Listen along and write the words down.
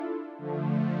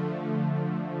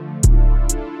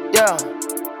Yeah,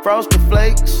 frosted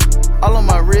flakes, all on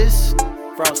my wrist.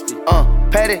 Frosty.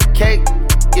 Patty cake,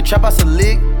 you trap out a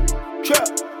lick. Trap.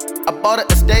 I bought a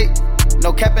estate,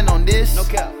 no capping on this. No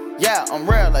cap. Yeah, I'm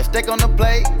rare, like steak on the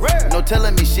plate. Rare. No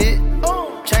telling me shit.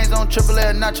 Chains on triple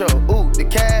L nacho. Ooh, the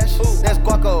cash, that's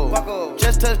guaco.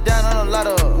 Just touched down on a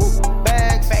lotto.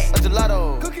 Bags, a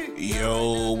gelato.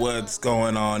 Yo, what's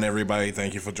going on, everybody?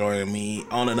 Thank you for joining me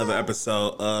on another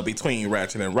episode of Between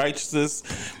Ratchet and Righteousness.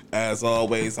 As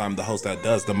always, I'm the host that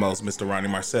does the most, Mr. Ronnie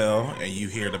Marcel, and you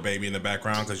hear the baby in the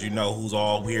background because you know who's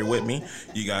all here with me.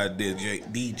 You got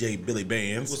DJ Billy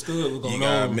Bands. What's good? What's going you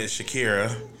got on? Miss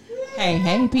Shakira.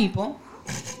 Hey, people.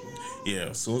 Yeah,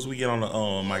 as soon as we get on the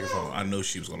microphone, I knew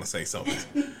she was going to say something.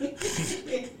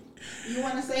 You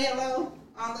want to say hello?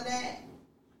 All of that?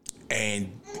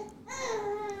 And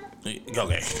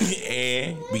okay,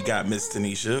 and we got Miss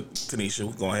Tanisha. Tanisha,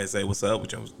 we're going ahead and say what's up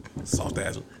with your soft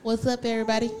ass. What's up,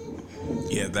 everybody?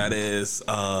 Yeah, that is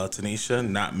Tanisha,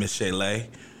 not Miss Shayla,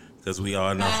 because we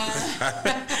all know.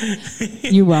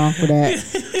 You wrong for that.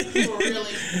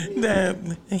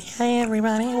 Hey,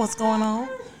 everybody, what's going on?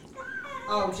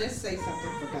 Oh, just say something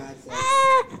for God's sake.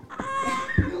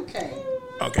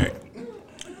 Okay.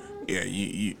 Yeah,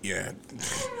 yeah.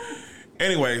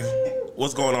 Anyway,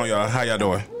 what's going on, y'all? How y'all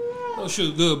doing? Oh,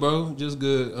 shoot, good, bro. Just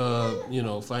good,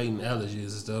 fighting allergies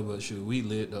and stuff, but shoot, we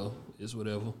lit, though. It's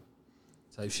whatever.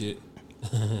 Type shit.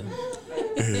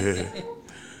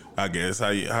 I guess.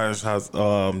 How's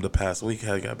the past week?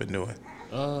 How y'all been doing?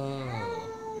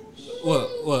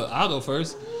 Well, I'll go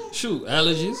first. Shoot,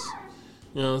 allergies.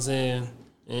 You know what I'm saying?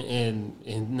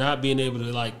 And not being able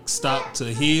to, like, stop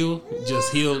to heal.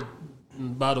 Just heal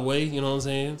by the way, you know what I'm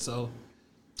saying? So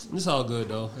it's all good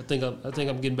though. I think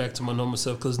I'm getting back to my normal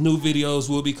self because new videos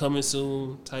will be coming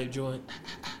soon. Type joint.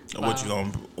 What you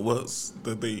gonna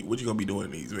be doing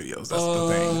in these videos? That's the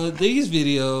thing. These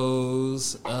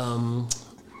videos,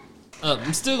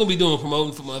 I'm still gonna be doing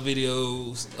promoting for my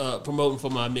videos, promoting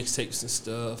for my mixtapes and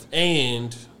stuff,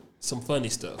 and some funny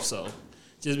stuff. So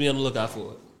just be on the lookout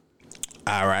for it.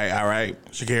 All right.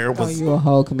 Shakira, Oh, you a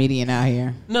whole comedian out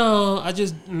here? No, I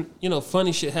just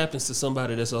funny shit happens to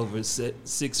somebody that's over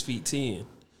 6 feet 10.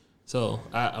 So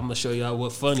I'm gonna show y'all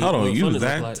what funny. Hold on, what you funny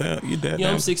that? look like. You that? Yeah,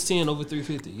 I'm 6'10", over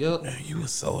 350. Yup. You were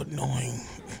so annoying.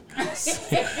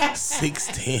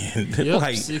 6'10". Yep.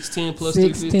 Like 6'10" plus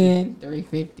 350. 6'10",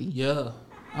 350. Yeah.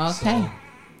 Okay.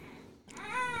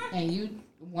 And you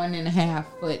 1.5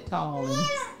 foot tall. And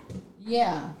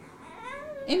yeah.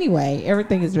 Anyway,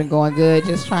 everything has been going good.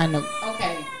 Just trying to.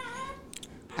 Okay.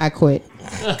 I quit.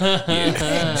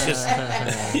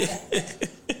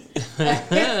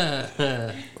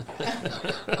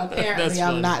 Apparently,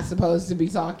 I'm not supposed to be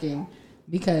talking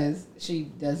because she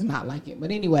does not like it.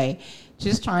 But anyway,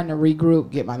 just trying to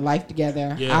regroup, get my life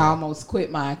together. Yeah. I almost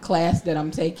quit my class that I'm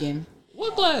taking.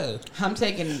 What class? I'm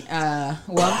taking. I'm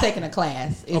taking a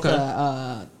class. It's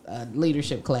a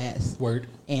leadership class. Word.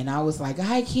 And I was like,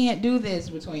 I can't do this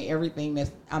between everything that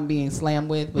I'm being slammed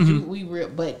with. But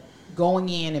but going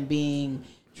in and being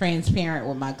transparent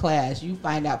with my class, you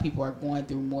find out people are going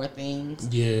through more things.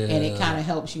 Yeah. And it kind of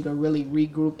helps you to really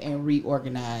regroup and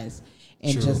reorganize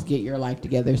and True. just get your life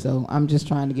together. So I'm just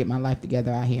trying to get my life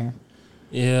together out here.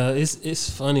 Yeah, it's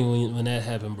funny when that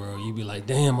happened, bro. You be like,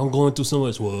 damn, I'm going through so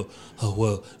much. Well,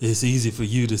 it's easy for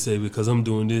you to say because I'm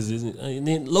doing this. And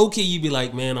then low key, you be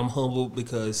like, man, I'm humbled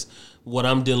because what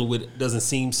I'm dealing with doesn't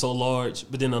seem so large.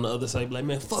 But then on the other side, be like,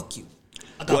 man, fuck you.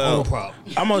 I got my own problem.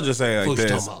 I'm gonna just say it like What you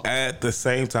this. talking about? At the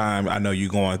same time, I know you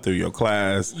going through your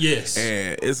class. Yes.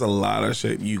 And it's a lot of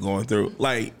shit you going through.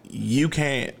 Like you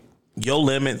can't your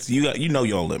limits. You know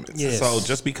your limits. Yes. So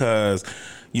just because.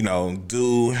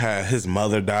 Dude had his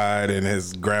mother died and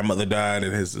his grandmother died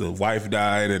and his wife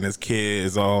died and his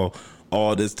kids all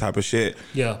this type of shit.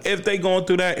 Yeah. If they going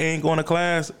through that and ain't going to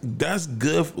class, that's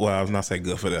good. Well, I was not saying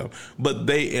good for them, but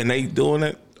they doing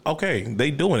it. Okay,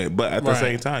 they doing it, but at the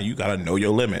same time, you gotta know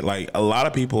your limit. Like a lot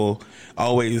of people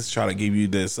always try to give you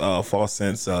this false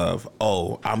sense of,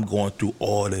 oh, I'm going through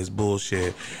all this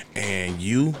bullshit,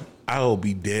 and I will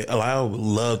be dead. I would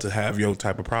love to have your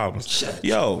type of problems.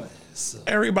 Yo.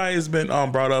 Everybody's been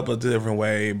brought up a different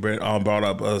way, brought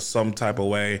up some type of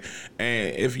way,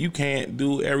 and if you can't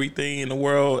do everything in the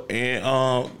world, and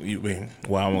I'm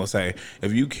gonna say,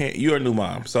 if you can't, you're a new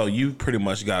mom, so you pretty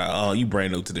much got you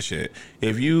brand new to the shit.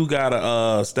 If you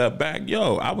gotta step back,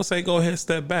 I would say go ahead,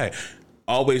 step back.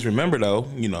 Always remember though,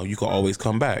 you can always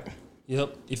come back.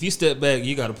 Yep. If you step back,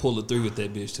 you got to pull it through with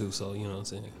that bitch too. So you know what I'm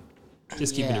saying.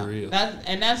 Just keeping it real.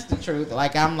 That's the truth.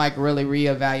 Like, I'm, like, really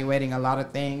reevaluating a lot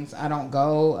of things. I don't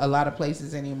go a lot of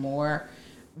places anymore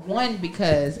one,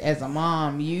 because as a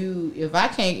mom,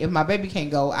 if my baby can't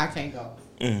go, I can't go.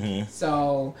 Mm-hmm.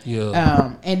 So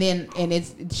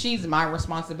and she's my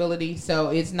responsibility. So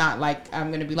it's not like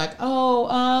I'm gonna be like,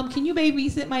 can you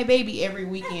babysit my baby every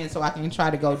weekend so I can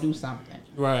try to go do something.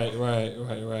 Right.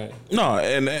 No,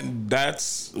 and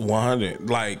that's 100.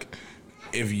 Like,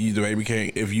 if the baby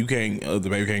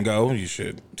can't go, you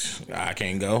should. I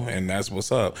can't go, and that's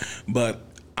what's up. But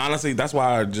honestly, that's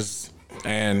why I'm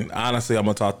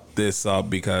gonna talk this up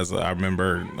because I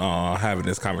remember having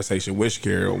this conversation with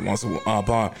Shakira once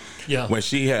upon when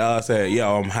she said,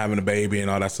 "Yo, I'm having a baby"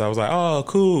 and all that stuff. I was like, "Oh,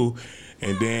 cool."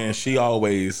 And then she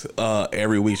always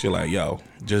every week she's like, "Yo,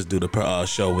 just do the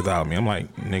show without me." I'm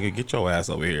like, "Nigga, get your ass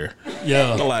over here."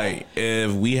 Yeah. Like,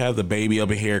 if we have the baby up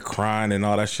in here crying and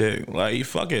all that shit, like,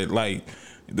 fuck it, like.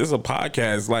 This is a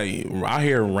podcast. Like, I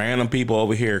hear random people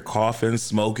over here coughing,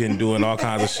 smoking, doing all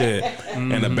kinds of shit.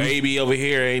 Mm-hmm. And the baby over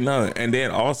here ain't nothing. And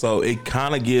then also, it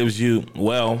kind of gives you,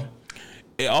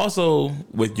 it also,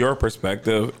 with your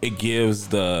perspective, it gives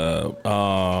the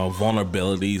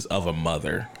vulnerabilities of a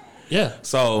mother. Yeah.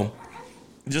 So,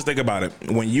 just think about it.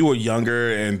 When you were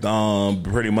younger and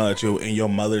pretty much in your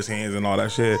mother's hands and all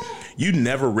that shit, you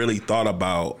never really thought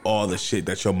about all the shit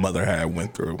that your mother had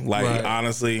went through. Like,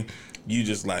 honestly... You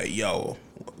just like, yo,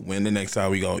 when the next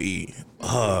time we gonna eat?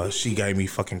 She gave me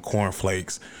fucking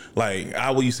cornflakes. Like,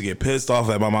 I used to get pissed off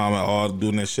at my mom and all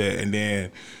doing this shit, and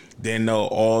then know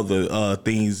all the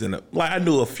things I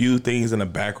knew a few things in the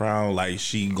background, like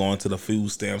she going to the food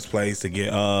stamps place to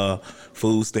get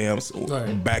food stamps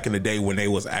back in the day when they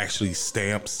was actually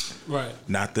stamps, right?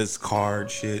 Not this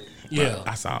card shit. Yeah,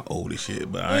 I sound old as shit,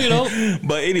 but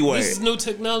but anyway, this is new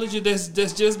technology that's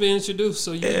just being introduced.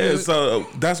 So so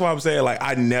that's why I'm saying, like,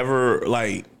 I never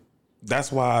like.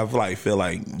 That's why I feel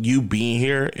like you being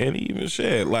here and even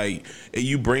shit, like,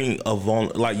 you bring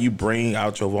you bring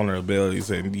out your vulnerabilities,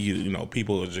 and you know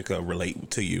people just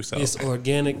relate to you. So it's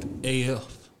organic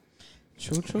AF.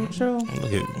 True.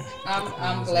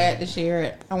 I'm glad to share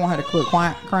it. I want her to quit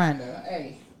crying though.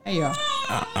 Hey y'all.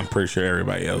 I'm pretty sure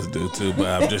everybody else do too, but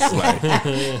I'm just like,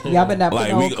 y'all been not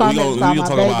like we gonna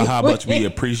talk about how much we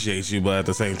appreciate you, but at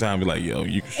the same time, be like, yo,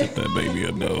 you can shit that baby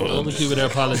up. No, only people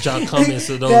that probably drop comments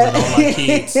to those that don't like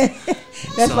kids.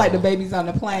 That's like the babies on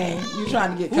the plane. You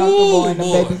trying to get comfortable in the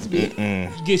baby's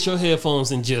bed. Get your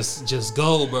headphones and just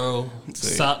go, bro.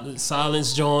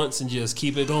 Silence joints and just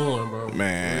keep it going, bro.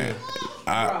 Man,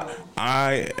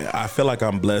 I feel like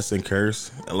I'm blessed and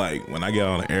cursed. Like, when I get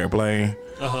on an airplane,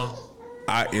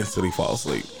 I instantly fall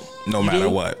asleep, no matter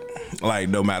what. Like,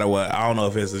 no matter what. I don't know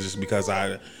if it's just because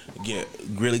I get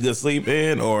really good sleep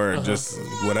in or just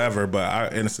whatever, but I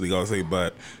instantly go to sleep.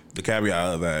 But the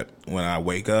caveat of that, when I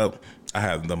wake up, I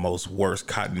have the most worst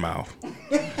cotton mouth.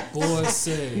 Boy,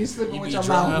 say you sleeping with your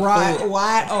mouth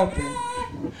wide open.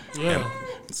 Yeah.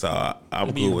 So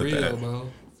I'm cool with that, bro.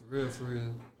 For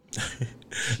real.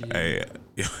 Hey,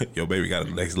 your baby got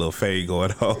a nice little fade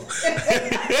going on.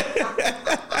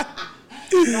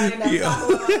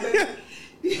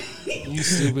 You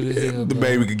stupid as hell. The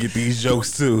baby could get these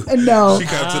jokes too. No, she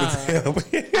got to the tail.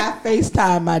 I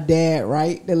FaceTime my dad,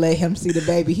 right, to let him see the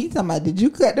baby. He talking about, did you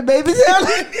cut the baby's hair?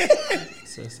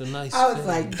 So it's a nice. I was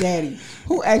like, Daddy,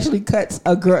 who actually cuts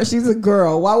a girl? She's a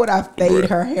girl. Why would I fade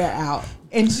her hair out?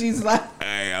 And she's like,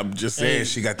 hey, I'm just saying,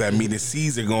 she got that meat and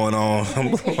Caesar going on.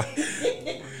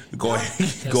 Go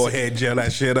ahead, gel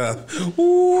that shit up.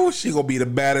 Ooh, she gonna be the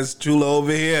baddest chula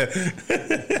over here.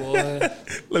 Boy.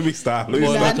 Let me stop. Like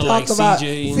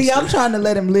CJ. I'm trying to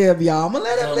let him live, y'all. I'm gonna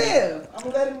let him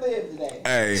live today.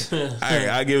 Hey,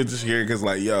 I give it to Shakira because,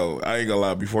 like, yo, I ain't gonna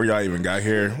lie. Before y'all even got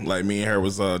here, like, me and her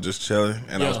was just chilling,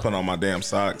 and I was putting on my damn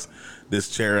socks. This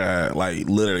chair, like,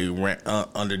 literally ran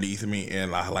underneath me,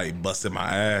 and I, like, busted my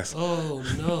ass. Oh,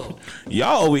 no.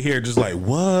 Y'all over here just like,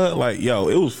 what? Like, yo,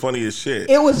 it was funny as shit.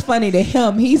 It was funny to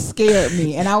him. He scared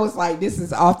me, and I was like, this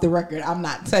is off the record. I'm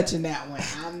not touching that one.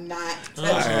 I'm not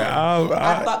touching it.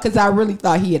 I thought, because I really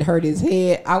thought he had hurt his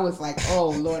head. I was like, oh,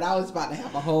 Lord, I was about to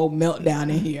have a whole meltdown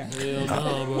in here. Hell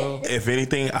no, bro. If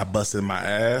anything, I busted my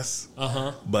ass.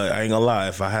 But I ain't gonna lie,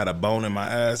 if I had a bone in my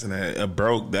ass and it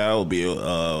broke, that would be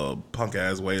a punk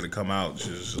ass way to come out.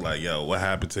 Just like, yo, what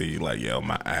happened to you? Like, yo,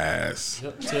 my ass.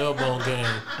 Yep, tailbone game.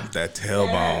 That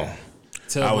tailbone.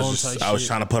 I was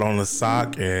trying to put on the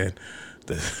sock, and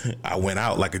I went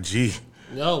out like a G.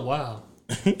 Oh, wow.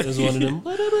 It was one of them.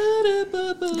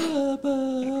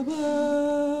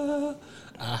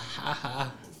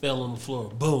 Fell on the floor.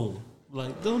 Boom.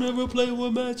 Like, don't ever play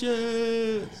with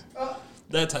matches.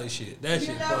 That type shit. That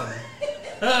shit funny.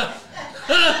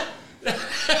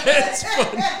 That's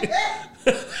funny.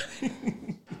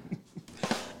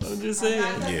 Don't just saying.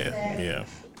 Yeah.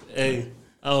 Hey,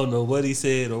 I don't know what he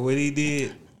said or what he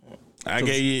did. I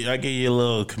gave you a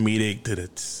little comedic to the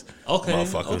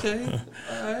motherfucker. Okay.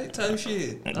 All right, type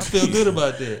shit. I feel good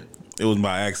about that. It was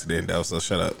by accident though, so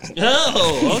shut up.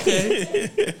 Oh, okay.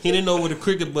 He didn't know where the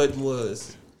cricket button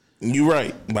was. You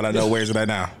right, but I know where's it at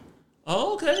now.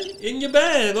 Oh, okay. In your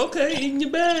bag. Okay, in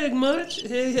your bag, much.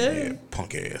 Hey. Yeah,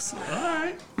 punk ass. All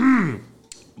right.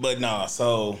 But nah,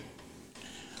 so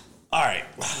all right.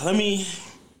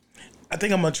 I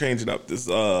think I'm gonna change it up this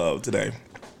today.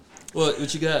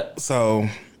 What you got? So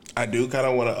I do kind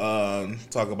of want to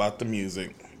talk about the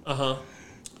music.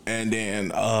 And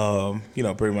then,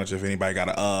 pretty much if anybody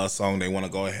got a song they want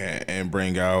to go ahead and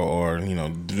bring out or,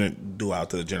 do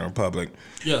out to the general public.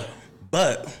 Yeah.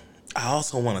 But I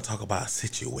also want to talk about a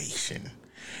situation.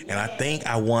 And I think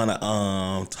I want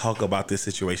to talk about this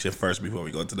situation first before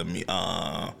we go to the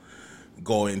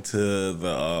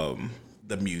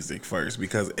music first,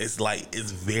 because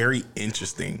it's very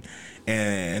interesting.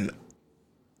 And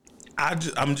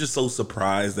I'm just so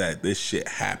surprised that this shit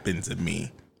happened to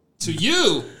me. To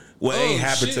you? Well, it ain't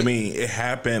happened to me. It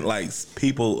happened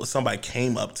somebody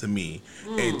came up to me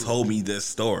and told me this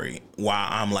story while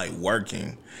I'm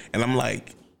working. And I'm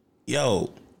like,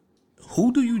 yo,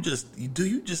 do you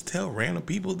just tell random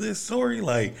people this story?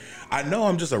 I know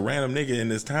I'm just a random nigga in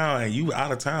this town and you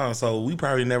out of town, so we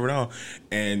probably never know.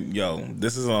 And yo,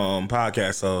 this is on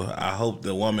podcast, so I hope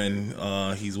the woman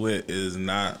he's with is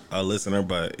not a listener,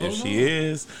 but if she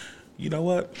is, you know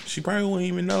what? She probably wouldn't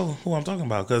even know who I'm talking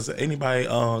about, because anybody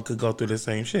could go through the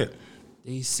same shit.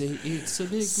 They say it's a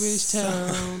big rich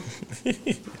town.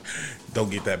 Don't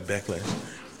get that backlash.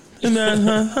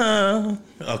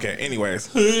 Okay, anyways.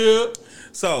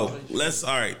 So,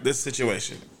 this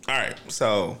situation. All right,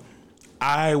 so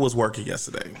I was working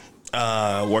yesterday.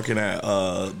 Working at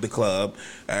the club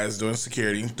as doing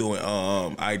security, doing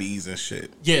IDs and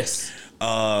shit. Yes.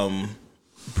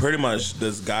 Pretty much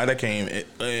this guy that came,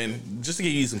 and just to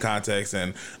give you some context,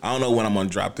 and I don't know when I'm gonna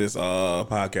drop this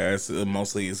podcast.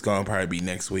 Mostly it's gonna probably be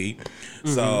next week. Mm-hmm.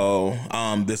 So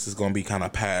this is gonna be kind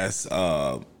of past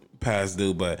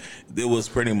due, but it was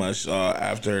pretty much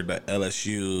after the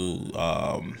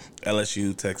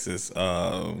LSU Texas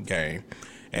game.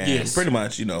 And pretty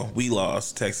much, we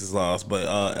lost, Texas lost, but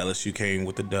LSU came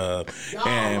with the dub.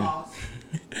 And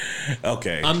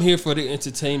okay, I'm here for the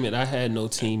entertainment. I had no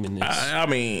team in this. I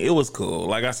mean, it was cool.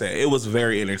 Like I said, it was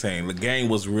very entertaining. The game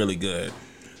was really good.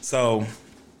 So,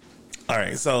 all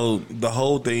right. So the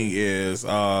whole thing is,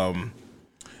 a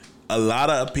lot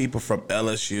of people from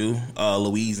LSU,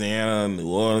 Louisiana, New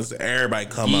Orleans, everybody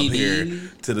come up here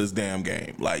to this damn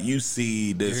game. You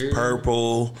see this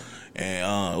purple.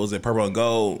 And was it purple and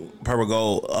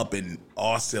gold up in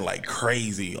Austin like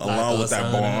crazy, along with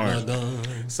that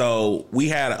barn. So we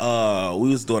had we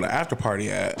was doing an after party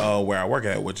at where I work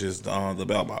at, which is the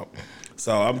Belmont.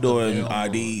 So I'm doing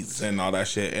IDs and all that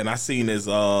shit, and I seen this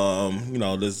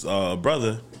this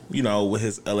brother, with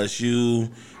his LSU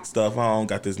stuff on,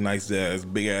 got this nice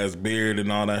big ass beard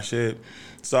and all that shit.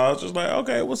 So I was just like,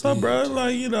 okay, what's up, bro?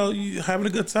 You having a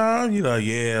good time?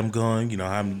 Yeah, I'm going.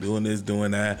 I'm doing this,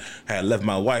 doing that. Had left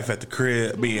my wife at the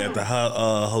crib, be at the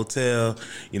hotel.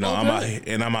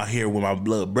 I'm out here with my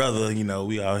blood brother.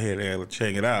 We out here to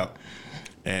check it out.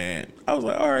 And I was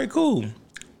like, all right, cool.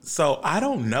 So I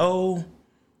don't know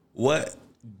what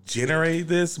generated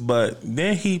this, but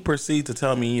then he proceeded to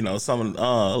tell me, a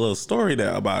little story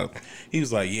there about it. He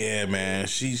was like, yeah, man,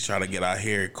 she's trying to get out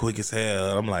here quick as hell.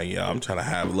 And I'm like, yeah, I'm trying to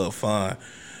have a little fun.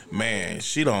 Man,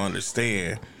 she don't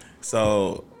understand.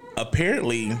 So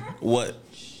apparently what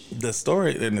the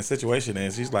story and the situation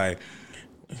is,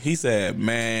 he said,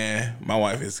 man, my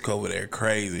wife is over there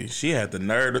crazy. She had the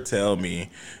nerve to tell me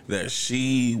that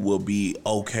she will be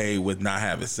okay with not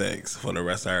having sex for the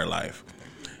rest of her life.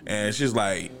 And she's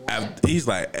like, she's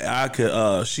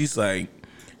like,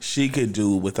 she could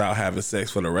do without having sex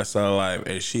for the rest of her life,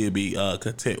 and she'd be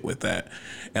content with that.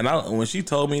 And when she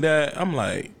told me that, I'm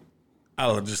like,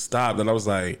 I just stopped, and I was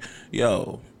like,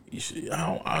 yo,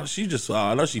 I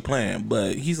know she playing,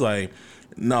 but he's like,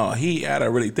 no, he had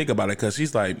to really think about it, because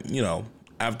she's like,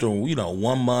 after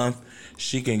 1 month,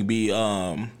 she can be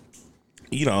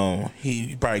he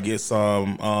probably gets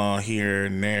some here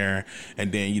and there,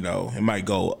 and then it might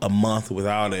go a month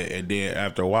without it, and then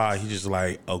after a while he's just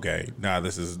like, okay, now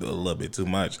this is a little bit too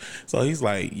much. So he's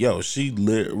like, yo, she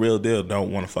real deal don't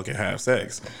want to fucking have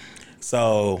sex.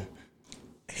 So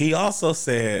he also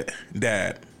said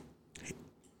that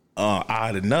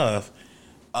odd enough,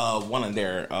 one of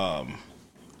their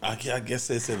I guess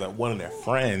they said that one of their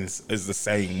friends is the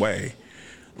same way.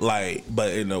 Like,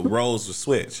 but in the roles were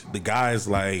switched. The guy's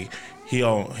like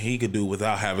he could do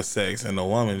without having sex, and the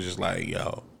woman's just like,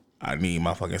 yo, I need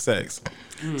my fucking sex.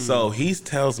 So he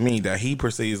tells me that he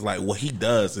perceives like what he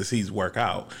does is he's work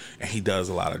out and he does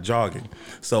a lot of jogging.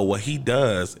 So what he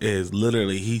does is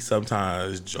literally he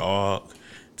sometimes jog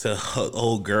to her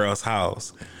old girl's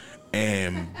house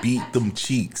and beat them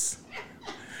cheeks.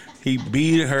 He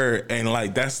beat her, and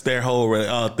like that's their whole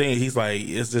thing. He's like,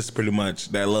 it's just pretty much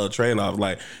that little trade off.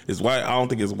 Like his wife, I don't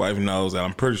think his wife knows, and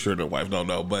I'm pretty sure the wife don't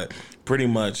know. But pretty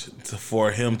much for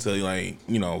him to like,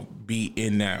 you know, be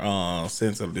in that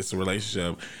sense of this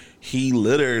relationship, he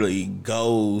literally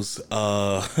goes.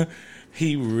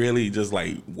 He really just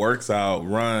like works out,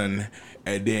 run,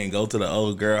 and then go to the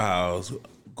old girl house.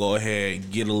 Go ahead,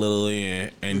 get a little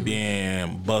in, and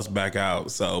then bust back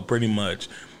out. So pretty much.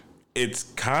 It's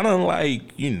kind of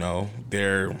like, you know,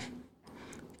 they're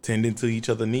tending to each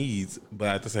other's needs, but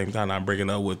at the same time, not breaking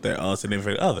up with their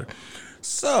significant other.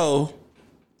 So,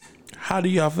 how do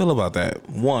y'all feel about that?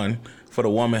 One, for the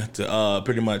woman to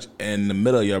pretty much in the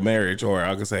middle of your marriage, or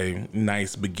I could say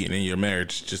nice beginning of your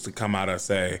marriage, just to come out and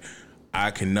say, I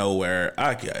can know where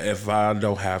if I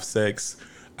don't have sex,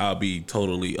 I'll be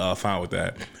totally fine with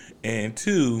that. And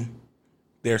two,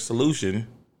 their solution,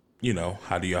 you know,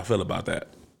 how do y'all feel about that?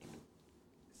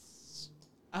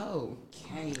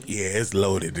 Okay. Yeah, it's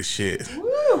loaded as shit.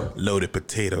 Woo. Loaded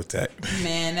potato type.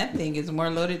 Man, that thing is more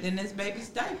loaded than this baby's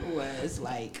diaper was.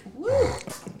 Like, woo.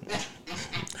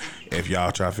 If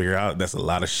y'all try to figure out, that's a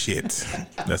lot of shit.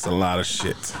 That's a lot of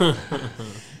shit.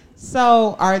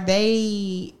 So, are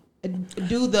they?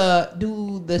 Do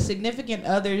the significant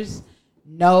others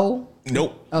know?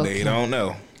 Nope, Okay. They don't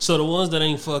know. So the ones that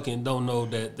ain't fucking don't know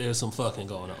that there's some fucking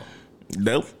going on.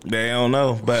 Nope, they don't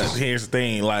know. But here's the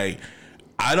thing, like.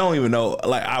 I don't even know.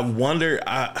 Like, I wonder.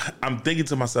 I'm thinking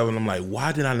to myself, and I'm like,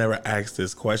 why did I never ask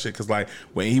this question? Because, like,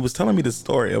 when he was telling me the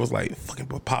story, it was like fucking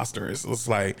preposterous. It was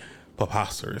like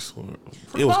preposterous.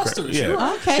 It was crazy.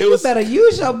 Yeah. Okay, it you was, better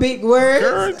use your big words.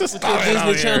 girl, just With your stop it out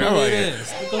Disney here. Channel I'm head like-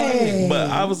 ass. Hey. But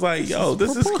I was like, yo,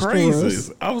 this is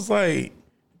crazy. I was like,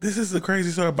 this is a crazy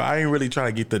story, but I ain't really trying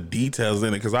to get the details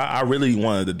in it because I really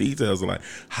wanted the details. Like,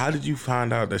 how did you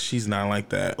find out that she's not like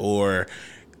that? Or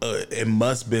it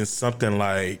must have been something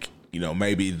like, you know,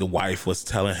 maybe the wife was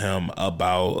telling him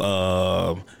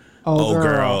about old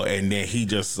girl, and then he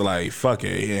just like, fuck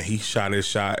it. And he shot his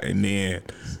shot, and then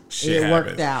shit It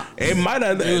worked happened. out. It might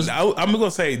have, I'm going to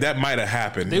say that might have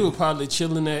happened. They were probably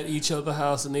chilling at each other's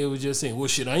house and they were just saying, well,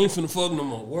 shit, I ain't finna fuck no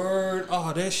more. Word.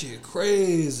 Oh, that shit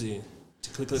crazy.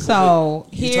 Click, click, So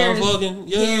click. You time fucking?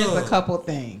 Yeah. here's a couple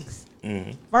things.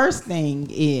 First thing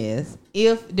is,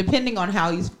 if depending on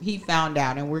how he found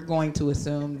out, and we're going to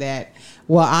assume that,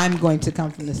 well, I'm going to come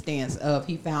from the stance of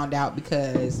he found out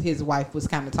because his wife was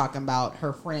kind of talking about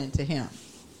her friend to him.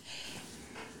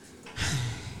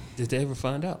 Did they ever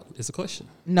find out? It's a question.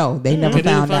 No, they never They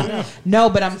didn't found find out. out. No,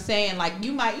 but I'm saying, like,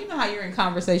 you know how you're in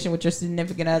conversation with your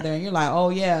significant other and you're like, oh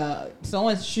yeah,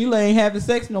 Sheila ain't having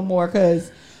sex no more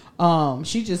because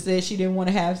she just said she didn't want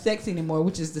to have sex anymore,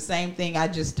 which is the same thing I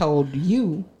just told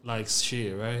you. Like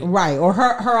shit, right? Right. Or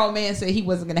her old man said he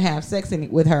wasn't going to have sex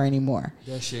with her anymore.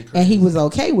 That shit crazy. And he was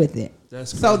okay with it.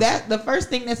 That's so crazy. that the first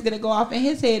thing that's going to go off in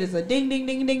his head is a ding, ding,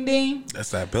 ding, ding, ding.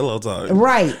 That's that pillow talk.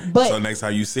 Right. But So next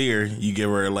time you see her, you give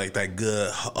her like that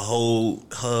good whole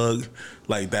hug,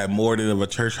 like that more than of a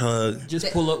church hug.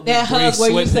 Just pull up that with gray hug where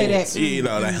you say sweatpants. that. You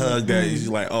know, that hug that is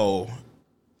like, oh,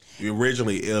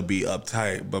 originally it'll be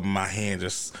uptight, but my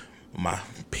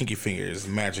pinky finger is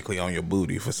magically on your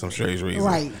booty for some strange reason.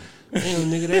 Right.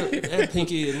 Damn, nigga, that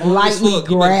pinky is long as Lightly fuck.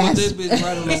 You better put this grasp. bitch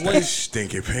right on the waist.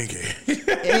 Stinky pinky.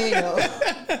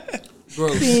 Ew.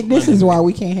 Gross. See, this my is nigga. why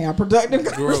we can't have productive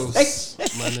Gross,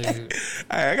 conversation. my nigga.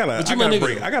 Hey, But you my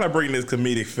nigga. I gotta bring this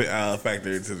comedic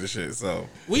factor into the shit. So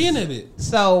We in that bit.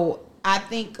 So I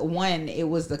think it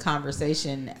was the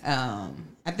conversation.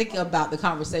 I think about the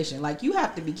conversation. Like, you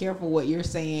have to be careful what you're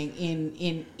saying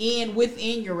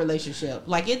within your relationship.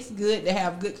 Like, it's good to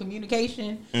have good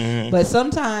communication, but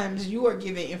sometimes you are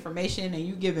giving information and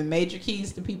you giving major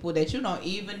keys to people that you don't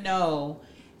even know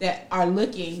that are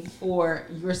looking for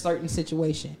your certain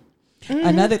situation.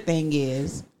 Another thing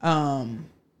is,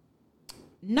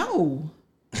 no.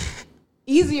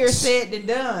 Easier said than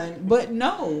done, but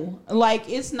no. Like,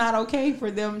 it's not okay for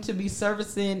them to be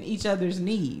servicing each other's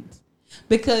needs.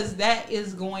 Because that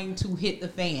is going to hit the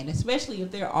fan, especially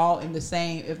if they're all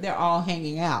if they're all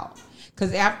hanging out.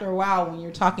 Because after a while, when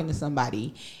you're talking to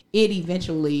somebody, it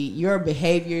eventually, your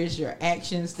behaviors, your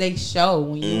actions, they show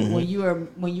when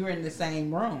you're in the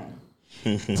same room.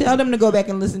 Tell them to go back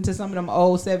and listen to some of them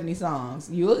old 70 songs.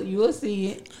 You'll see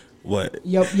it. What?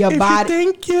 Your if body. You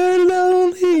think you're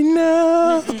lonely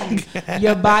now.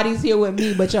 Your body's here with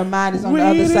me, but your mind is on the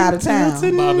other side of town.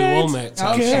 Bobby Womack.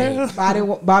 Okay,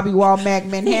 Bobby Womack,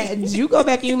 Manhattans. You go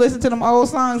back and you listen to them old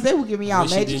songs. They will give me all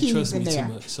Wish you Magic didn't Keys trust in me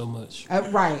there. so much.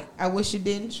 Right. I wish you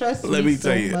didn't trust me. Let me so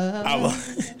tell you. much.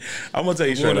 I'm gonna tell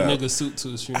you Wore straight the up. nigga suit to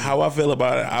his funeral. How I feel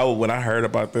about it. When I heard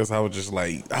about this, I was just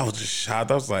shocked.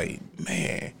 I was like,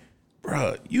 man,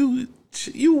 bro, you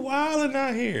wilding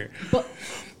out here.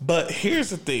 But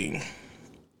here's the thing: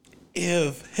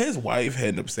 if his wife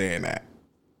ended up saying that,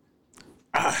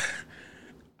 I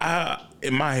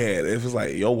in my head, it was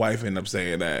like your wife ended up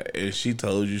saying that, and she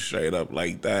told you straight up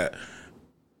like that.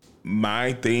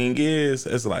 My thing is,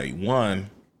 it's like one,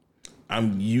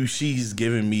 she's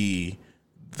giving me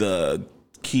the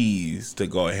keys to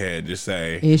go ahead and just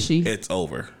say, is she? It's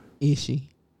over. Is she?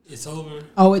 It's over.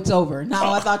 Oh, it's over.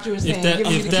 No, I thought you were saying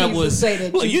if that was say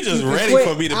that. Look, you just could ready quit.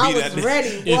 for me to I be was that. ready.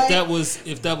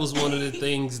 If that was one of the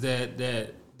things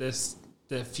that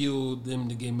fueled them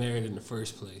to get married in the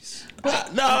first place. No.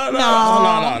 Fuck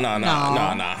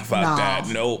that.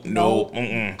 Nope.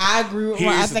 Mm-mm. I agree.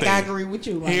 I agree with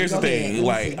you. Like, Here's the thing.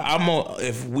 Like,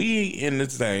 if we in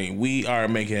this thing, we are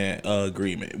making an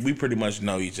agreement. We pretty much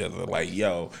know each other. Like,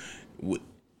 yo,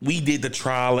 we did the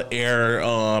trial and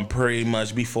error pretty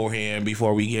much beforehand,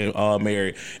 before we get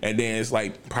married. And then it's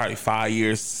like probably 5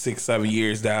 years, 6, 7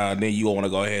 years down. Then you want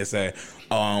to go ahead and say,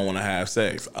 oh, I don't want to have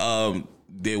sex.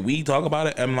 Did we talk about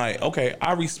it? I'm like, okay,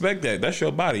 I respect that. That's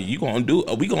your body. You gonna do?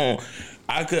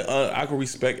 I could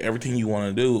respect everything you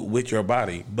want to do with your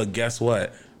body. But guess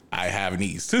what? I have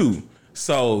needs too.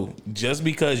 So just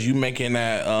because you making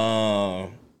that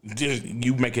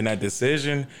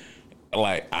decision,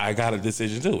 like I got a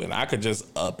decision too, and I could just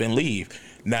up and leave.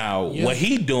 Now, what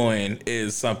he doing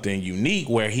is something unique,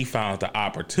 where he found the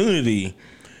opportunity,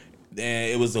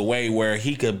 and it was a way where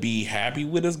he could be happy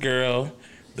with his girl.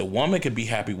 The woman could be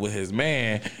happy with his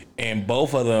man, and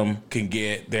both of them can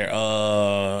get their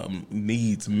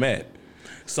needs met.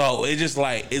 So it's just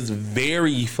like, it's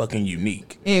very fucking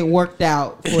unique. It worked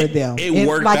out for them. It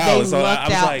worked like out. They So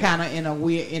lucked out like, kind of in a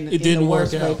weird, in It didn't the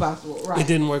worst work way out. possible. Right. It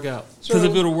didn't work out. Because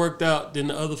if it would have worked out, then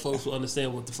the other folks will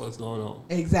understand what the fuck's going on.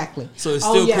 Exactly. So it's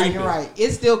still creeping. You're right.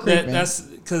 It's still creeping. That's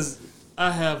because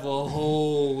I have a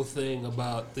whole thing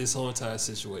about this whole entire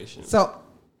situation. So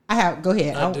go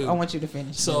ahead. I do. I want you to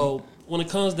finish. So when it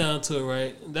comes down to it,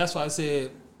 right, that's why I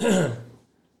said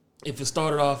if it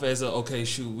started off as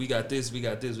we got this,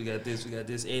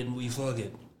 and we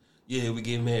fucking, we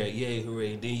get married, yay,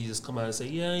 hooray, and then you just come out and say,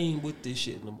 I ain't with this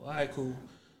shit no more. All right, cool.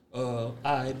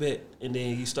 I bet. And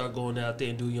then you start going out there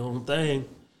and do your own thing.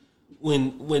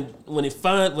 When they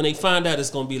find out, it's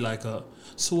gonna be like,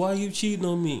 so why you cheating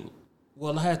on me?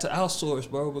 Well, I had to outsource,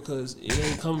 bro, because it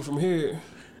ain't coming from here.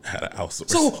 Had to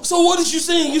outsource. So what is you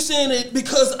saying? You saying that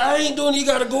because I ain't doing it, you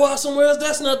gotta go out somewhere else?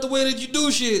 That's not the way that you do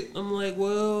shit. I'm like,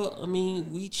 well, I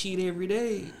mean, we cheat every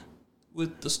day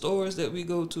with the stores that we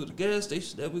go to, the gas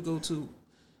stations that we go to.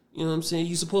 You know what I'm saying?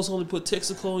 You supposed to only put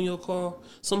Texaco in your car.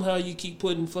 Somehow you keep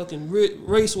putting fucking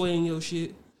Raceway in your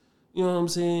shit. You know what I'm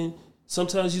saying?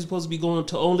 Sometimes you're supposed to be going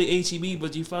to only H-E-B,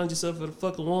 but you find yourself at a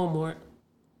fucking Walmart.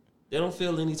 They don't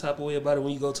feel any type of way about it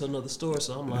when you go to another store.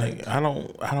 So I'm like, I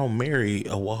don't marry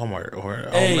a Walmart, or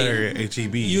I don't marry a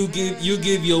H-E-B. You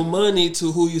give your money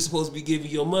to who you're supposed to be giving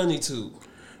your money to.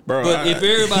 Bro, but if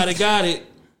everybody got it,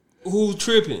 who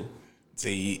tripping?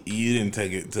 See, you didn't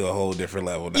take it to a whole different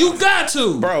level now. You got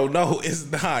to. Bro, no,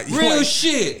 it's not. Real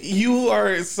shit. You are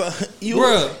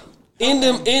Bruh. In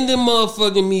them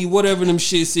motherfucking me, whatever them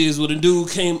shit is, when a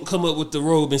dude come up with the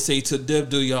robe and say, to death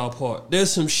do y'all part.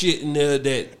 There's some shit in there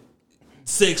that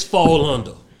sex fall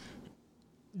under.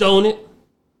 Don't it?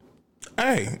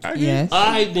 Hey, yes.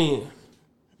 All right then.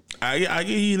 I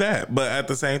give you that. But at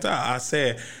the same time, I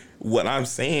said, what I'm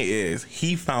saying is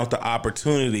he found the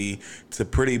opportunity to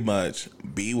pretty much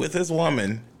be with his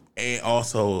woman and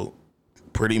also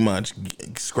pretty much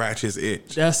scratch his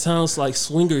itch. That sounds like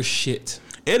swinger shit.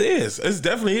 It is. It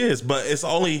definitely is. But it's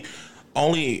only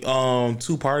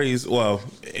two parties. Well,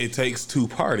 it takes two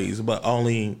parties, but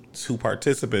only two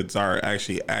participants are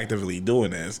actually actively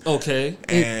doing this. Okay.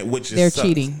 And which is they're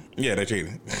cheating. Yeah, they're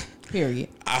cheating. Period.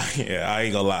 I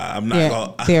ain't gonna lie. I'm not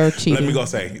gonna. They're cheating. Let me go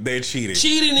say they're cheating.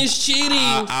 Cheating is cheating.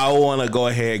 I want to go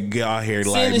ahead and get out here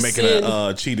Sin is making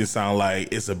sin. Cheating sound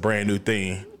like it's a brand new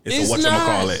thing. It's a not.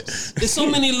 whatchamacallit. There's so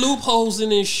many loopholes in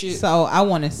this shit. So I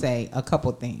want to say a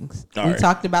couple things. All we right.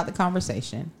 talked about the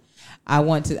conversation. I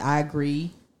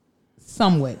agree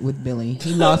somewhat with Billy.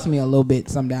 He lost me a little bit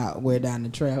somewhere down the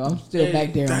trail. I'm still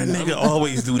back there. That nigga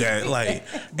always do that. Like,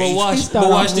 But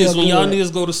watch this. When y'all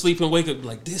niggas go to sleep and wake up,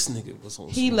 like, this nigga was on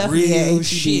He some left me at real HEB.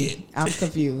 shit. I'm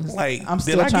confused. like, I'm did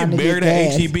still I trying get to married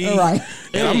get at gas. HEB? Right.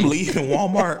 And I'm leaving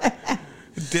Walmart.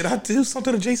 Did I do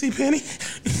something to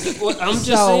JCPenney? Well, I'm just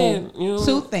saying, you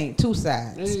know. Two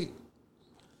sides. Hey,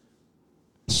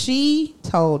 She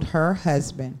told her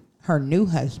husband, her new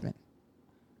husband,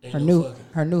 ain't her no new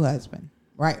fucking- husband,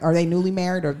 right? Are they newly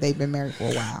married or they've been married for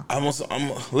a while?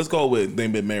 Let's go with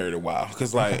they've been married a while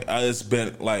because like it's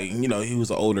been like he was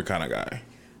an older kind of guy.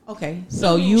 Okay,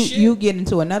 so No, you shit. get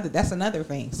into that's another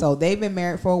thing. So they've been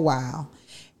married for a while.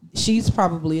 She's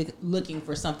probably looking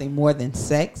for something more than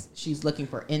sex. She's looking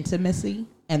for intimacy,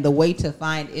 and the way to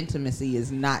find intimacy is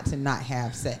not to not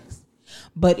have sex.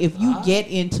 But if you get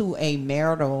into a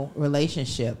marital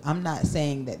relationship, I'm not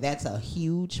saying that that's a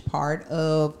huge part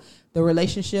of the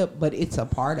relationship, but it's a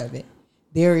part of it.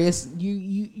 There is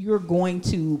you're going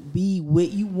to be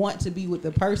with, you want to be with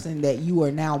the person that you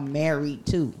are now married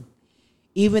to.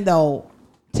 Even though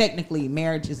technically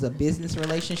marriage is a business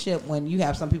relationship, when you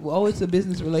have some people, it's a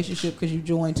business relationship because you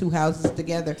join two houses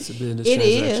together. It's a business It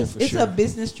transaction is. for It's sure. a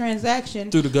business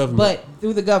transaction Through the government. But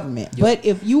through the government. Yep. But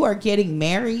if you are getting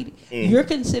married, you're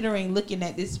considering looking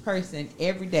at this person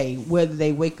every day, whether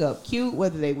they wake up cute,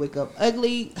 whether they wake up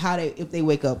ugly, if they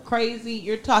wake up crazy.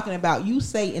 You're talking about, you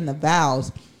say in the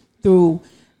vows, through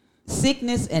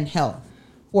sickness and health,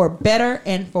 for better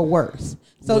and for worse.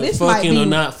 So With this might fucking be or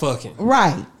not fucking.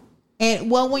 right.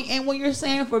 And when you're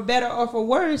saying for better or for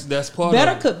worse, That's part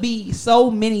better of it. could be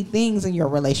so many things in your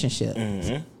relationship.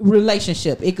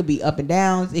 It could be up and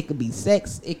downs. It could be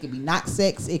sex. It could be not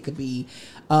sex. It could be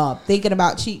thinking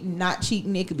about cheating, not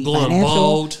cheating. It could be Going financial.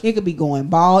 bald. It could be going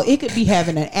bald. It could be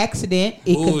having an accident.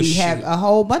 It could be Bullshit. having a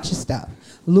whole bunch of stuff.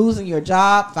 Losing your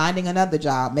job, finding another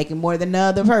job, making more than the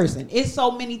other person. It's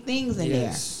so many things in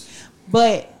Yes.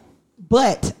 there.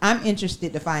 But I'm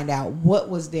interested to find out what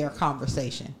was their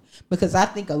conversation, because I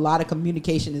think a lot of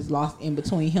communication is lost in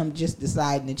between him just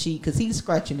deciding to cheat, because he's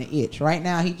scratching the itch right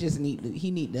now. He just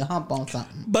need to hump on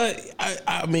something. But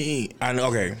I mean, I know.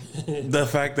 Okay, the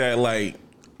fact that like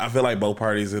I feel like both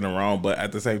parties in the wrong, but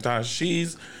at the same time,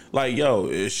 she's like,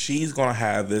 if she's gonna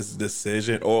have this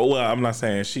decision, or well, I'm not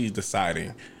saying she's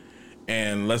deciding.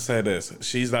 And let's say this,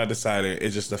 she's not deciding.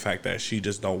 It's just the fact that she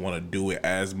just don't want to do it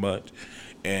as much,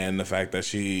 and the fact that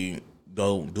she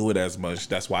don't do it as much.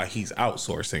 That's why he's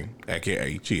outsourcing,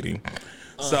 aka cheating.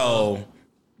 So.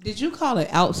 Did you call it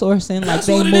outsourcing? That's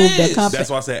Like what they it moved the is. company? That's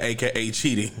why I said AKA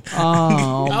cheating.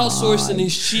 Oh, Outsourcing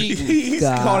is cheating. He's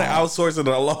God. called it outsourcing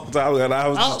a long time ago. And I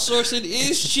was Outsourcing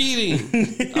is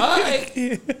cheating. All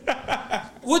right.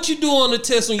 What you do on the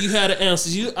test when you had the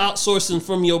answers? You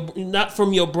outsourcing not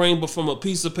from your brain, but from a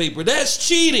piece of paper. That's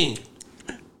cheating.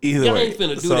 either Y'all way. ain't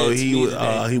finna do So that to me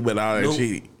today. he went out and Nope.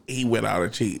 cheated. He went out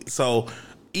and cheated. So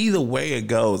either way it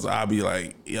goes, I'll be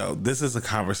like, this is a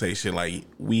conversation like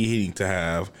we need to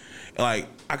have. Like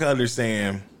I can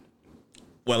understand.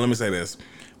 Well, let me say this: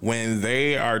 when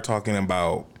they are talking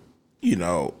about,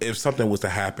 if something was to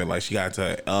happen, like she got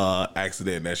into an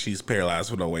accident that she's paralyzed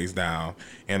from the waist down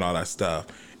and all that stuff,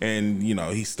 and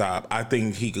he stopped. I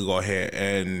think he could go ahead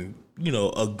and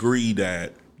agree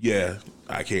that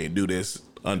I can't do this.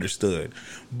 Understood.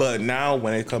 But now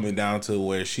when it's coming down to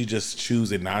where she just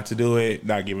choosing not to do it,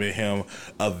 not giving him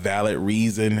a valid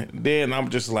reason, then I'm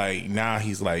just like, now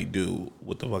he's like, dude,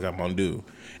 what the fuck I'm gonna do?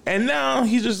 And now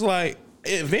he's just like,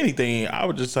 if anything, I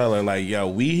would just tell her like,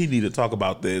 we need to talk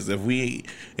about this. If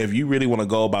you really want to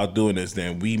go about doing this,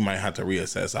 then we might have to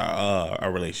reassess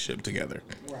our relationship together.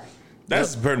 Right.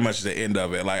 That's pretty much the end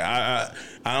of it. Like I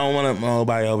don't want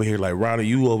nobody over here like, Ronnie,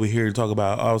 you over here to talk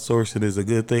about outsourcing is a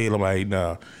good thing. I'm like,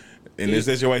 no. In this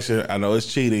situation, I know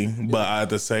it's cheating, but at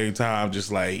the same time,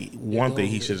 just like one thing,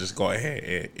 he should just go ahead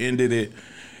and ended it.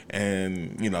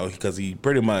 And because he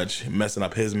pretty much messing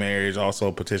up his marriage,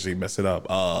 also potentially messing up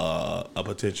a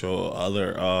potential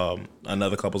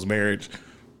another couple's marriage.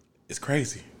 It's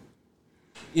crazy.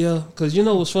 Yeah, because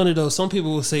what's funny though? Some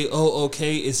people will say, oh,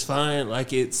 okay, it's fine.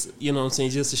 Like it's,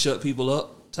 just to shut people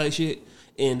up type shit.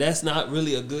 And that's not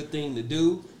really a good thing to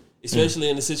do, especially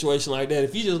in a situation like that.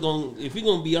 If you're going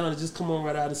to be honest, just come on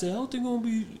right out and say, I don't think I'm going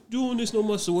to be doing this no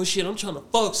more. So what shit, I'm trying to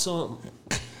fuck something.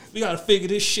 We got to figure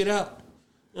this shit out.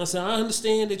 I'm saying? I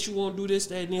understand that you want to do this,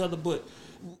 that, and the other, but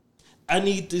I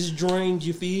need this drained,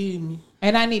 you feel me?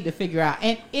 And I need to figure out,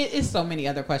 and it is so many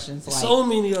other questions. Like, So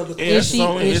many other questions.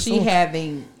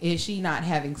 is she not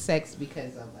having sex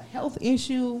because of a health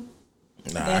issue?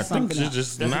 Nah, I That's think something she's else.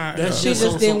 just That- not. that's She just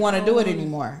just on didn't some- want to do it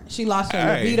anymore. She lost her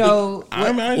Hey, libido. I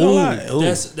ain't gonna lie. Ooh.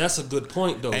 That's a good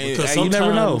point though, Hey, because hey, sometimes you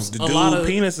never know. The a lot of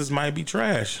penises might be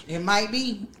trash. It might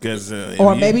be, Cause,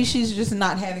 or maybe she's just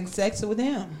not having sex with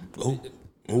him.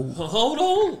 hold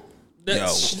on.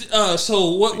 That's,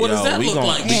 so what Yo, does that we look gon-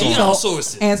 like? we She gon-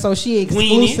 outsourcing. And so she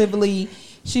Weenie. exclusively,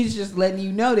 she's just letting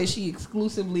you know that she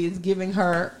exclusively is giving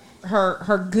her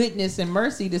goodness and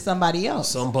mercy to somebody else.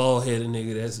 Some bald headed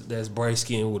nigga that's bright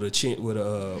skinned with a chin with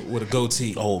a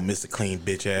goatee Oh, Mr. Clean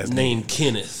bitch ass name. named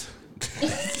Kenneth.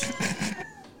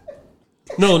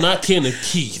 No, not Kenneth,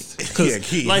 Keith. Because Yeah,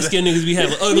 Keith. light skinned niggas be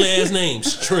having ugly ass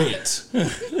names. Trent.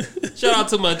 Shout out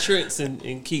to my Trents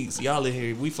and Keiths. Y'all in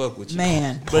here, we fuck with you.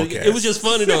 Man, But Podcast. it was just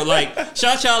funny though. Like,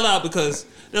 shout y'all out because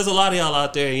there's a lot of y'all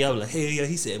out there and y'all be like, hell yeah,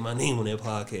 he said my name on that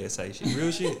podcast type shit.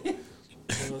 Real shit. You know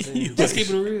what I'm saying? Just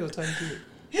keeping it real type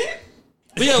shit.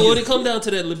 But yeah, when it come down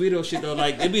to that libido shit though,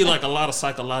 like it be like a lot of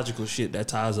psychological shit that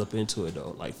ties up into it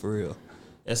though. Like for real.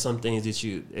 That's some things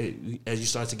that as you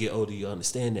start to get older, you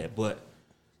understand that. But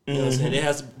you know what I'm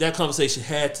saying? That conversation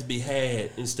had to be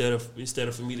had instead of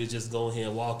for me to just go ahead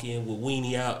and walk in with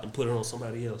weenie out and put it on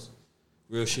somebody else.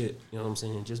 Real shit. You know what I'm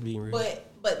saying? Just being real.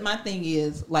 but my thing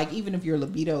is, like, even if your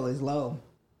libido is low,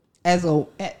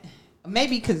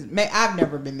 maybe because I've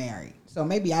never been married, so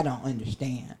maybe I don't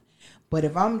understand. But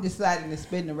if I'm deciding to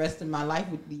spend the rest of my life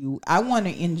with you, I want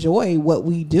to enjoy what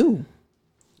we do.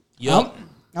 Yup.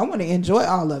 I want to enjoy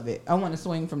all of it. I want to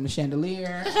swing from the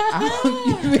chandelier.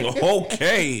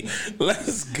 Okay,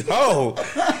 let's go.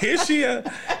 Here she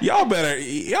y'all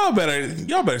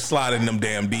better slide in them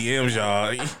damn DMs,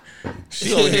 y'all.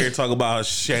 She over here talking about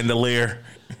chandelier.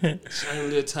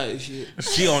 Chandelier type shit.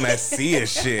 She on that Sia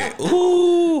shit.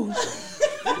 Ooh.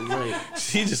 Right.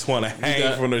 She just want to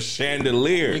hang from the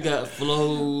chandelier. We got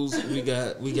flows. We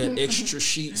got extra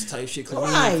sheets type shit.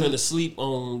 Cause Right. we ain't finna sleep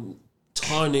on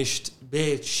tarnished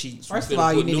bed sheets. First of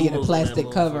all, you need to get a plastic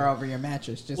cover over your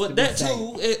mattress. Just Well, to be that safe.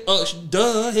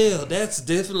 too. Hell, that's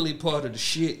definitely part of the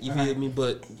shit. You feel me?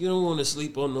 But you don't want to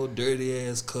sleep on no dirty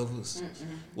ass covers.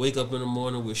 Wake up in the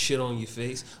morning with shit on your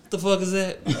face. What the fuck is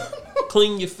that?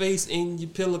 Clean your face and your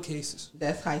pillowcases.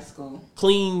 That's high school.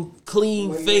 Clean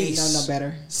Well, you face. ain't know no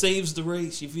better. Saves the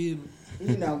race. You feel me?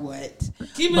 You know what?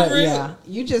 Keep it But real.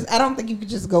 yeah, I don't think you could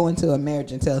just go into a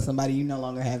marriage and tell somebody you no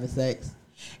longer having sex.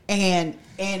 And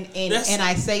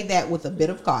I say that with a bit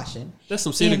of caution. That's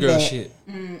some city in girl that- shit.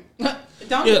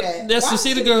 Don't Yeah, do that. that's some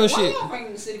city girl shit. Why y'all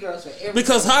bring the city girls for everything?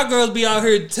 Because hot girls be out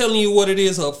here telling you what it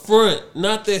is up front,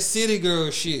 not that city girl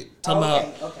shit. Talking about,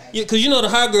 Okay. yeah, because you know the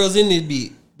hot girls in this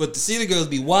beat, but the city girls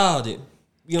be wilding.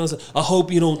 You know what I'm saying? I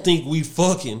hope you don't think we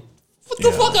fucking. What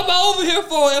the fuck am I over here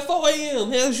for at 4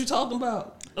 a.m.? Hell's you talking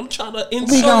about? I'm trying to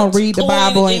insert. We gonna read the coin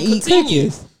Bible and eat continue.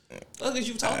 cookies. What is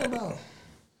you talking about?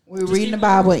 We're reading the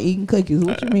Bible and eating cookies.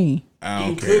 What you mean? I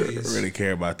don't really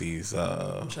care about these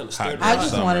trying to hot stir girl the I just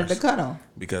summers. wanted to cuddle.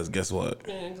 Because guess what?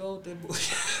 Man, go with that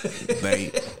bullshit.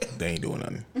 They ain't doing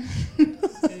nothing.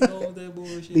 Go with that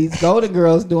bullshit. These golden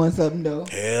girls doing something though.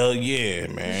 Hell yeah,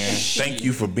 man. Thank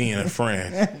you for being a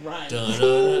friend. Dun, dun,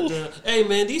 dun, dun. Hey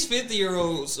man, these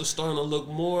 50-year-olds are starting to look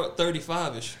more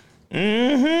 35ish.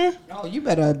 Oh, you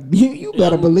better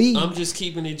believe. I'm just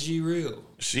keeping it G real.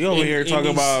 She over here In talking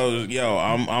these- about, yo,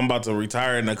 I'm about to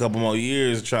retire in a couple more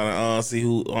years, trying to see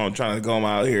who, trying to go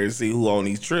out here and see who on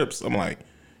these trips. I'm like,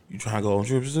 you trying to go on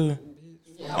trips too?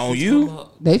 On you?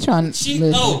 They trying to She,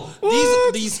 listen.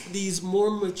 these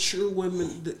more mature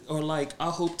women that are like, I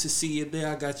hope to see you there.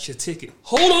 I got your ticket.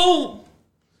 Hold on,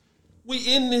 we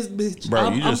in this bitch. Bro,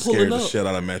 I'm you just pulling scared the up. shit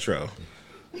out of Metro.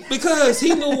 Because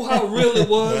he knew how real it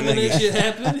was when nigga- that shit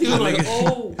happened. He was like,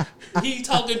 oh, he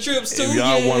talking trips too. If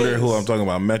y'all yes. wonder who I'm talking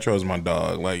about, Metro's my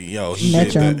dog. Like, yo, shit,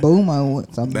 Metro that, Boomer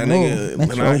with some that bull. nigga,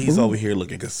 Metro now he's Boomer. over here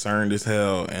looking concerned as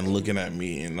hell and looking at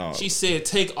me and all. She said,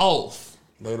 take off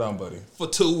Lay down, buddy. for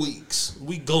 2 weeks.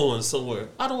 We going somewhere.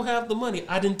 I don't have the money.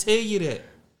 I didn't tell you that.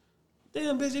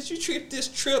 Damn, bitch, did you treat this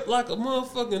trip like a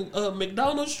motherfucking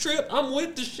McDonald's trip? I'm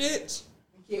with the shits.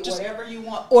 Get whatever you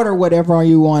want. Order whatever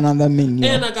you want on the menu.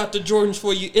 And I got the Jordans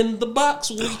for you in the box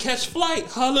when we catch flight.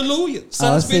 Hallelujah.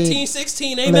 Size see, 15,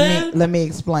 16, amen. let me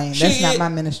explain. That's Shit. not my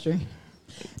ministry.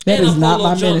 That And is a not polo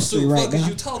my ministry jumpsuit. right Fuck is now.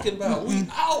 you talking about? We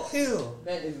out here.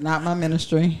 That is not my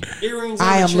ministry. Earrings.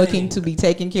 I and a am chain. looking to be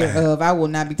taken care of. I will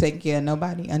not be taking care of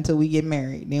nobody until we get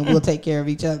married. Then we'll take care of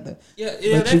each other. Yeah,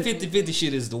 But that you- 50-50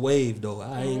 shit is the wave though.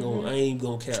 I ain't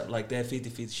gonna cap. Like that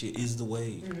 50-50 shit is the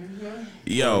wave. You know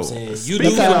Yo, what I'm saying? You speaking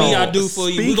do for me, on- I do for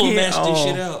you. We gonna speaking match this on-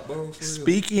 shit out, bro. For real.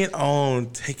 Speaking on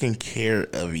taking care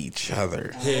of each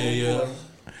other, Hell yeah.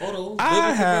 Hold on. I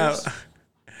Biblical verse. have,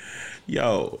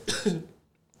 yo,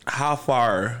 how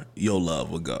far your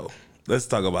love will go. Let's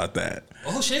talk about that.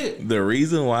 Oh shit! The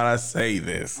reason why I say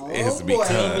this is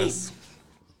because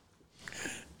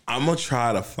I'm gonna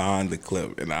try to find the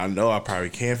clip, and I know I probably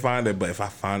can't find it, but if I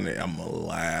find it, I'm gonna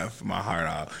laugh my heart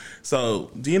out. So,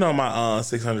 do you know my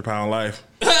 600-pound life?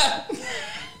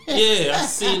 Yeah, I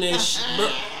seen that shit,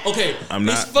 bro. Okay, I'm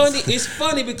not. It's funny. It's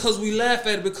funny because we laugh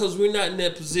at it because we're not in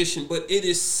that position, but it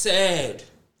is sad.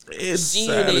 It's Seeing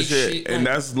sad that as shit, shit, and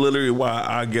like- that's literally why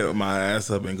I get my ass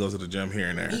up and go to the gym here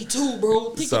and there. Me too, bro.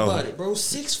 Think So- about it, bro.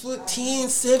 6'10",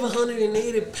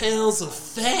 780 pounds of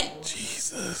fat.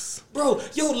 Jesus, Bro,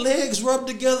 your legs rub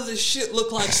together, this shit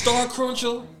look like Star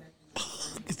Cruncher.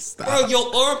 stop. Bro,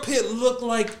 your armpit look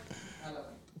like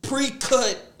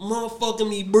pre-cut motherfucking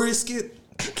me brisket.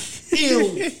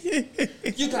 Ew.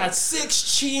 You got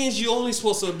 6 chins, you only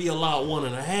supposed to be allowed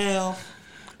 1.5.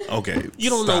 Okay, You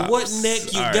don't know what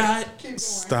neck you All right. got.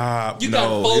 Stop. You no, got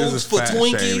this folds is for fat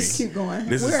Twinkies. shaming. Keep going.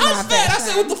 This is- We're I'm not fat. I fat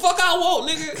said what the fuck I want,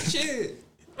 nigga. Shit.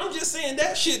 I'm just saying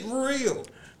that shit real.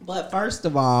 But first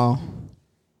of all,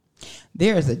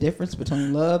 there is a difference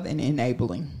between love and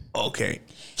enabling. Okay.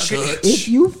 If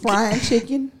you frying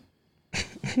chicken,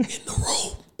 In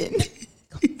the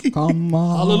room. come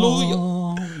on.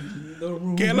 Hallelujah.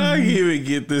 Can I even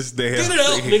get this damn Get it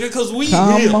out, thing? nigga, because we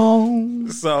Come here.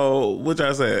 on. So, what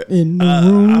I said? In the I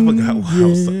room, forgot what I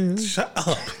was yeah. Shut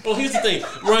up. Oh, here's the thing,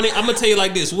 Ronnie. I'm gonna tell you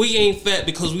like this: we ain't fat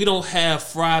because we don't have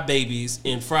fry babies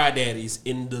and fry daddies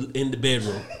in the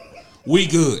bedroom. We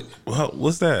good. Well,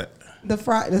 what's that? The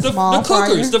The small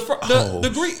cookers, fryer.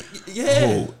 the Greek,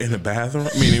 yeah. Oh, in the bathroom?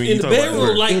 I mean, In you the talking about-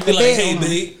 bedroom, like In be the like, hey bedroom.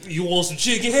 babe, you want some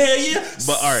chicken? Hell yeah.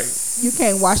 But all right. You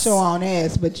can't wash your own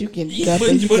ass, but you can get up But,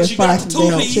 and you can but you fry got the some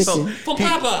damn 2-piece chicken. from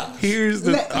Popeye. Here's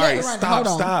the. Let- all right, let it run. stop, Hold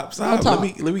on. stop, Don't stop.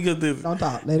 talk. Let me get this. Don't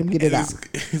talk. Let him get it out.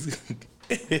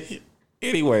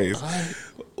 Anyways,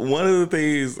 one of the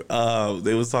things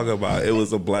they was talking about, it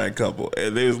was a black couple,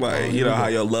 and they was like, you know how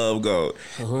your love go,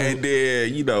 and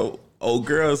then old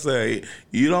girl say,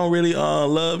 you don't really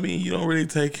love me, you don't really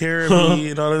take care of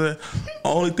me, and all of that.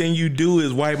 Only thing you do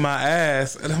is wipe my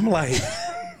ass, and I'm like.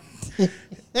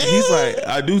 He's like,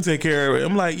 I do take care of it.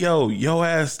 I'm like, yo, your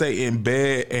ass stay in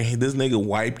bed and this nigga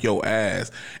wipe your ass,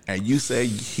 and you say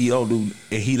he don't do,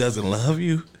 and he doesn't love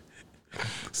you.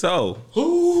 So,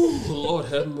 Ooh, Lord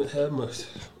have mercy.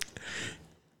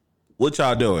 what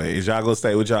y'all doing? Is y'all gonna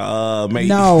stay with y'all mate?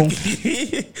 No.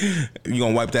 You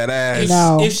gonna wipe that ass?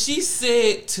 No. If she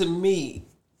said to me,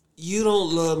 "You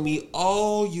don't love me.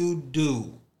 All you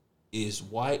do is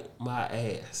wipe my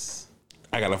ass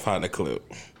I gotta find a clip.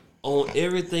 on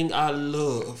everything I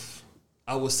love,"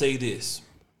 I would say this: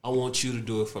 I want you to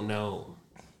do it from now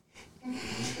on.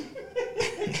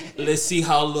 Let's see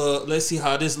how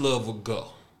this love will go.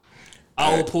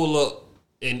 I will pull up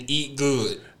and eat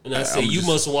good. And I say, I'm you just-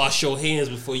 must wash your hands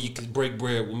before you can break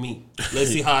bread with me. Let's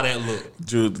see how that look.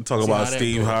 Jude talking See about how that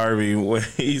Steve go. Harvey when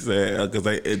he said because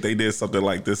they did something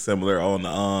like this similar on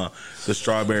the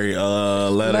strawberry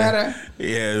letter.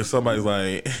 Yeah, somebody's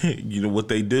like, you know what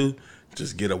they do?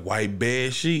 Just get a white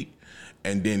bed sheet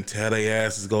and then tell their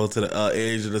asses go to the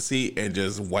edge of the seat and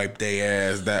just wipe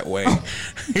their ass that way.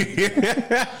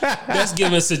 That's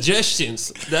giving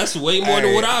suggestions. That's way more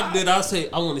than what I did. I say,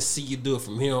 I want to see you do it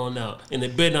from here on out. And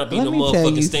it better not be Let no me tell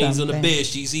motherfucking you stains on the something. bed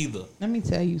sheets either. Let me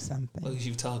tell you something. What is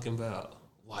you talking about?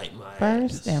 Wipe my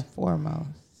First ass. and foremost,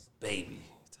 Baby.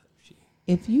 Type shit.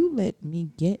 if you let me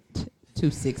get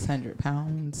to 600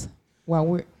 pounds while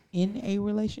we're in a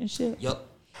relationship, Yup.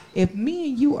 if me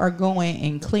and you are going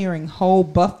and clearing whole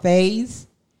buffets,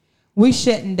 we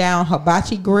shutting down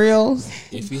hibachi grills,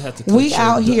 If you have to cut We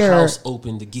out the here- house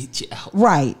open to get you out.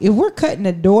 right? If we're cutting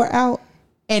the door out,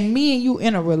 and me and you we're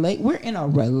in a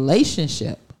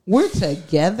relationship, we're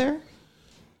together,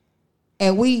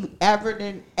 and we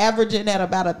averaging at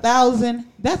about 1,000.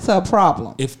 That's a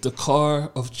problem. If the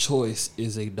car of choice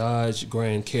is a Dodge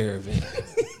Grand Caravan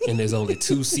and there's only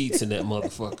 2 seats in that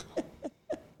motherfucker.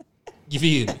 You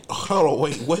feel me? Hold on,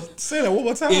 wait, what? Say that one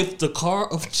more time. If the car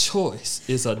of choice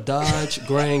is a Dodge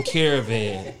Grand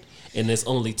Caravan and there's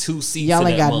only 2 seats Y'all in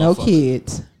ain't that got no motherfucker,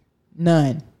 kids,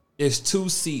 none. there's 2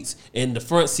 seats and the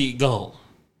front seat gone.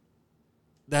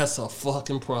 That's a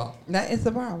fucking problem. That is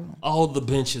the problem. All the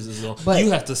benches is gone. But-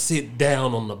 You have to sit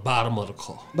down on the bottom of the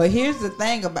car. But here's the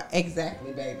thing about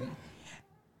exactly, baby.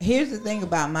 Here's the thing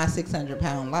about my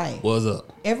 600-pound life. What's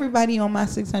up? Everybody on my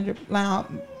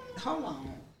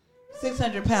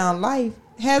 600-pound life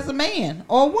has a man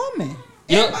or a woman.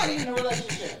 Yep. Everybody in a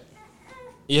relationship.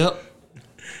 Yep.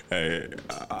 Hey,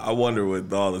 I wonder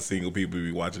what all the single people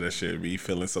be watching that shit be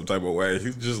feeling some type of way.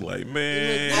 He's just like,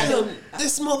 man,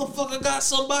 this motherfucker got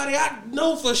somebody I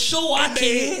know for sure I and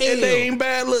can't they ain't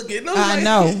bad looking. I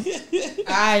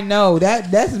know.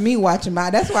 That's me watching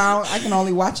that's why I can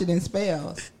only watch it in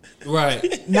spells.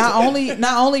 Right. Not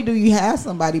only do you have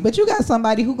somebody, but you got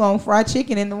somebody who gonna fry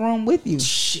chicken in the room with you.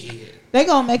 Shit. They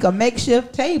gonna make a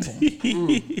makeshift table.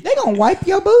 They gonna wipe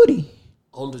your booty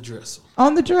On the dresser.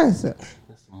 on the dresser.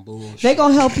 That's some bullshit. They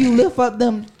gonna help you lift up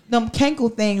them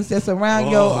cankle things that's around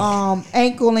your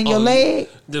ankle and your leg.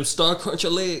 Them Star Cruncher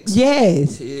legs.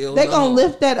 Yes. Hell They no. gonna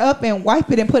lift that up and wipe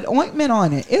it and put ointment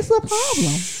on it. It's a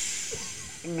problem.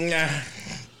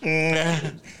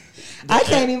 I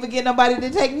can't even get nobody to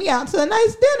take me out to a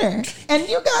nice dinner. And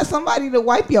you got somebody to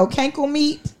wipe your cankle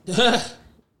meat.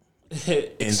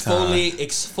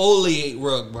 Exfoliate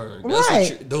rug burn. That's Right. what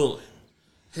you're doing.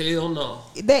 Hell no.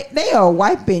 They are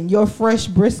wiping your fresh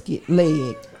brisket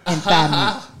leg and thigh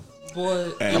meat.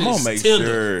 Boy, Hey, it I'm gonna is make tender.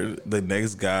 sure the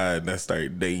next guy that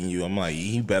start dating you, I'm like,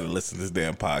 he better listen to this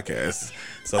damn podcast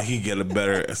so he get a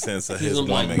better sense of He's his gonna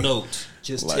be woman. like, note,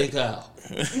 just Like- take out.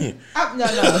 No.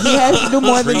 He has to do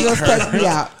more than just take me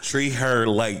out. Treat her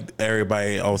like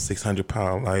everybody on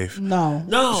 600-pound life. No.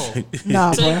 No.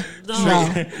 No, Take- bro.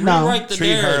 no. No. Rewrite the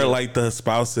Treat her narrative. like the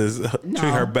spouses. No.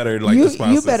 Treat her better like you, the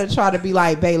spouses. You better try to be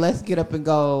like, babe, let's get up and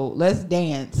go. Let's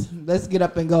dance. Let's get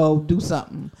up and go do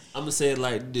something. I'm gonna say it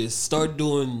like this: start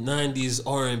doing '90s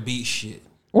R&B shit.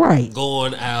 Right.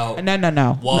 Going out,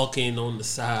 No. walking on the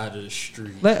side of the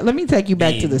street. Let me take you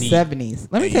back to the Being 70s.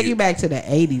 Let me take you back to the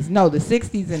 80s. No, the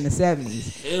 60s and the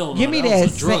 70s. Hell no, Give me that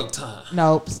was that a drug time.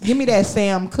 Nope. Give me that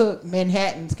Sam Cooke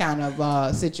Manhattan's kind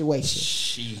of situation.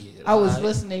 Shit. I was alright.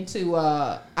 listening to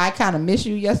I Kind of Miss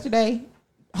You yesterday.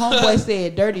 Homeboy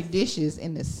said dirty dishes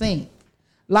in the sink.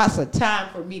 Lots of time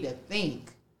for me to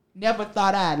think. Never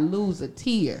thought I'd lose a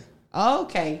tear.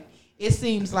 Okay. It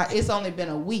seems like it's only been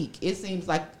a week. It seems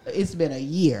like it's been a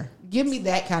year. Give me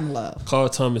that kind of love. Carl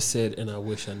Thomas said, and I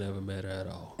wish I never met her at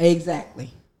all.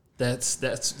 Exactly.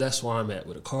 That's where I'm at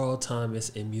with it. Carl Thomas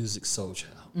and Music Soul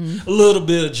Child. A little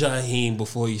bit of Jaheim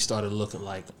before he started looking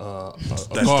like a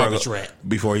That garbage struggle- rat.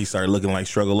 Before he started looking like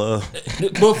Struggle Love.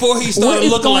 Before he What started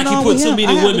is looking like going he on put with too him? many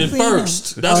I haven't women seen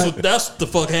first. him. That's what the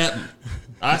fuck happened.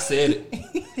 I said it.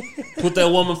 Put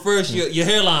that woman first. Your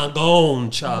hairline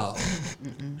gone, child.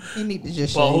 You need to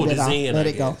just Well, shave it hold his off. in, Let I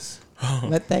it go. guess.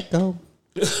 Let that go.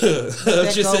 Let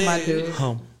that Just go, my saying. dude.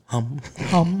 Hum.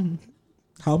 Hum.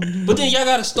 But then y'all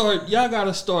gotta start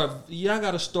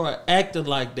acting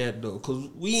like that though, cause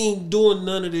we ain't doing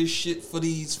none of this shit for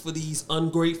these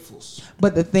ungratefuls.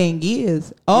 But the thing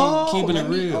is, keeping it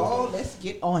real. Let's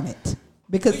get on it.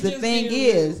 Because We the just thing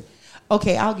being real. is,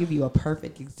 okay, I'll give you a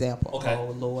perfect example. Okay.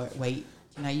 Oh Lord, wait.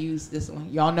 Can I use this one?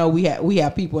 Y'all know we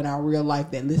have people in our real life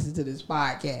that listen to this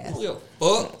podcast. Yo,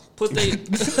 fuck. Put they. I'm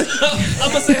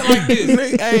gonna say it like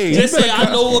this. Hey, Just say I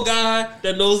know a guy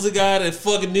that knows a guy that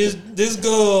fucking this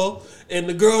girl, and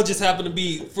the girl just happened to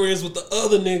be friends with the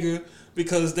other nigga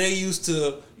because they used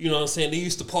to, you know what I'm saying, they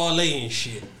used to parlay and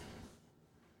shit.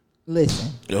 Listen.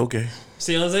 Okay.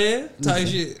 See what I'm saying? Type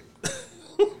shit.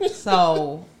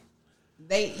 So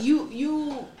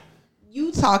you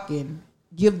talking,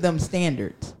 give them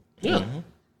standards. Yeah.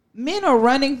 Men are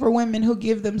running for women who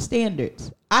give them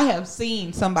standards. I have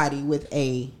seen somebody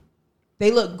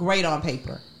they look great on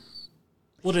paper.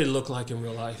 What did it look like in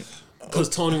real life? Because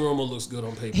Tony Romo looks good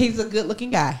on paper. He's a good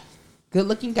looking guy. Good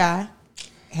looking guy.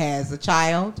 Has a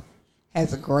child.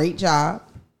 Has a great job.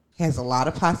 Has a lot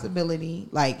of possibility.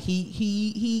 Like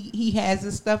he has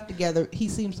his stuff together. He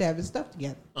seems to have his stuff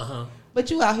together.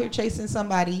 But you out here chasing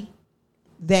somebody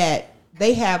that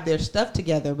they have their stuff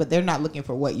together, but they're not looking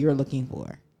for what you're looking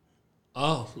for.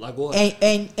 Oh, like what?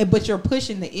 But you're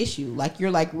pushing the issue. Like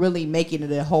you're like really making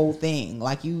it a whole thing.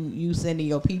 Like you sending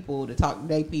your people to talk to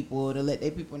their people to let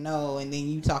their people know, and then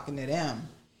you talking to them.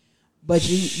 But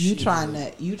you trying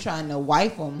to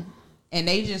wife them, and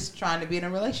they just trying to be in a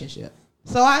relationship.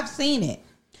 So I've seen it.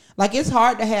 Like it's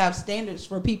hard to have standards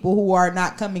for people who are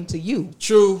not coming to you.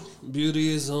 True.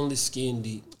 Beauty is only skin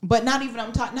deep. But not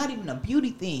even a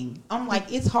beauty thing. I'm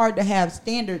like, it's hard to have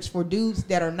standards for dudes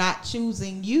that are not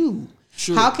choosing you.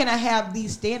 True. How can I have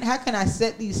how can I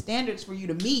set these standards for you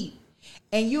to meet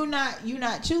and you're not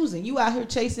choosing? You out here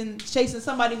chasing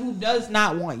somebody who does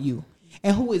not want you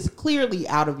and who is clearly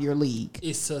out of your league.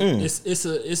 It's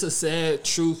a sad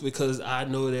truth because I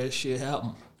know that shit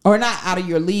happened. Or not out of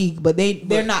your league, but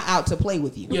they're not out to play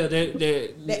with you. Yeah,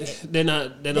 they're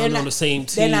not on the same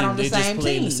team. They're not on the They're same just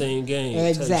playing team. the same game.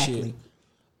 Exactly. Type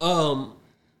shit.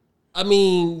 I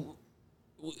mean,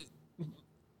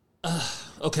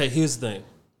 okay. Here's the thing.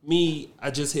 me, I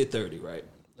just hit 30, right?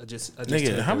 I just Nigga,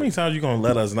 turned how 30. many times you gonna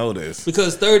let us know this?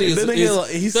 Because 30 is, He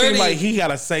 30, seems like he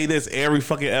gotta say this every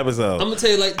fucking episode. I'm gonna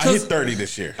tell you, like, I hit 30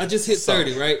 this year. I just hit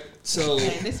 30, right? So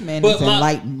Man, this man is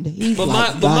enlightened. He's but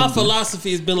like my Gandhi.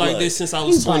 philosophy has been like Look, this since I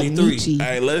was He's like 23. Nietzsche.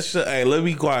 Hey, let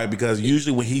me be quiet because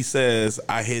usually when he says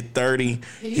I hit 30,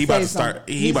 he about to start.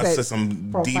 He about to say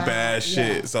some profound, deep ass yeah.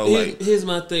 shit. So like, Here's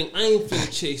my thing. I ain't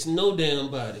finna chase no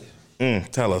damn body.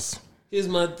 tell us. Here's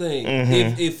my thing.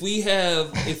 Mm-hmm. If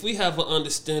we have an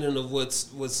understanding of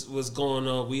what's going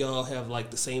on, we all have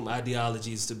like the same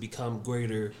ideologies to become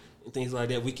greater and things like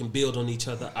that. We can build on each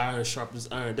other. Iron sharpens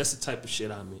iron. That's the type of shit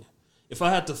I'm in. If I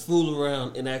have to fool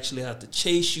around and actually have to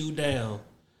chase you down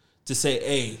to say,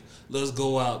 hey, let's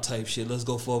go out type shit. Let's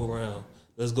go fuck around.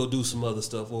 Let's go do some other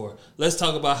stuff. Or let's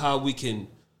talk about how we can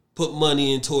put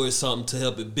money in towards something to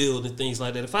help it build and things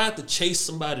like that. If I have to chase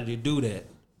somebody to do that,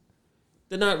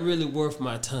 they're not really worth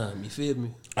my time. You feel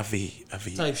me? I feel.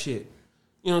 Type shit.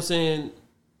 You know what I'm saying?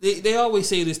 They always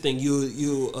say this thing.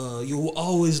 You'll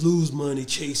always lose money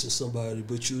chasing somebody,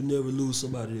 but you'll never lose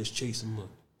somebody that's chasing money.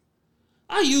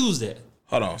 I use that.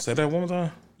 Hold on, say that one more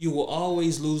time. You will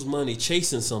always lose money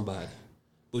chasing somebody,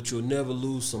 but you'll never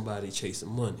lose somebody chasing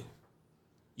money.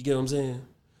 You get what I'm saying?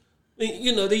 I mean,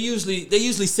 you know, they usually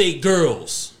say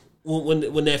girls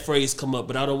when that phrase come up,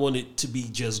 but I don't want it to be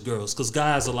just girls because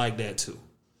guys are like that too.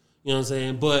 You know what I'm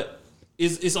saying? But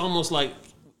it's almost like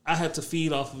I have to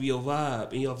feed off of your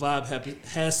vibe, and your vibe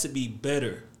has to be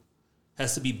better,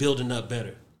 has to be building up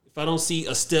better. If I don't see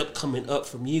a step coming up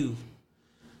from you,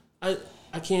 I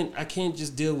can't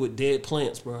just deal with dead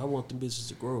plants, bro. I want them bitches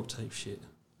to grow type shit.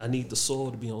 I need the soil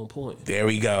to be on point. There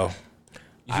we go.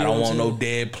 You I feel don't what want I'm no saying?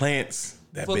 dead plants.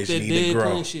 That Fuck bitch that need to dead grow.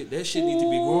 plant shit. That shit need to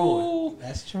be growing.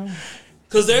 That's true.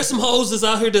 Cause there's some hoes that's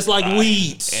out here that's like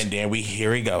weeds. And then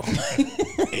here we go.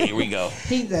 Here we go.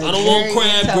 I I don't want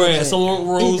crabgrass. I want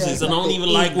roses. And I don't even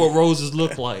like what roses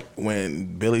look like.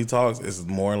 When Billy talks, it's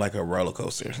more like a roller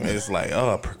coaster. It's like,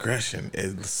 progression.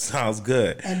 It sounds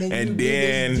good. And then And you do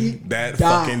then this deep that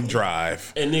dive. fucking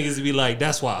drive. And niggas be like,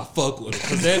 that's why I fuck with him.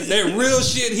 Cause that real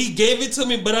shit, he gave it to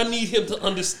me, but I need him to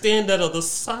understand that other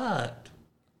side.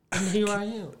 And here I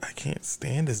am. I can't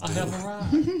stand this I dude. have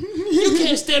arrived. You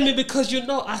can't stand me because you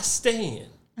know I stand.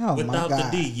 Oh, my Without the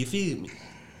God. D, you feel me?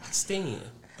 I stand.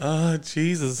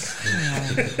 Jesus.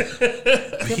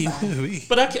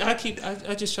 But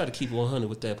I just try to keep it 100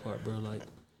 with that part, bro. Like,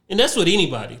 and that's with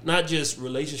anybody, not just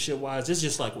relationship wise. It's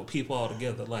just like with people all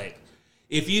together. Like,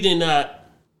 if you did not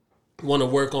want to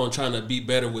work on trying to be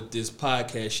better with this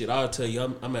podcast shit, I'll tell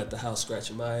you, I'm at the house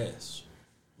scratching my ass.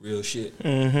 Real shit.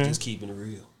 Just keeping it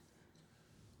real.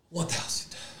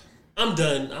 1,000. I'm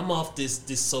done. I'm off this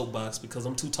soapbox because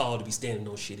I'm too tall to be standing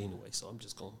on shit anyway. So I'm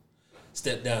just gonna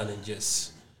step down and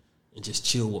just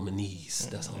chill with my knees.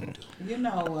 That's all I'm doing. You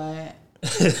know what?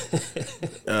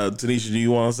 Tanisha, do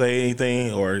you want to say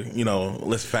anything, or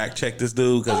let's fact check this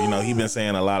dude because he been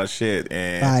saying a lot of shit,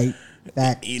 and Right.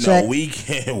 Fact we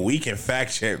can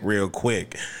fact check real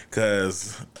quick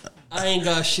because I ain't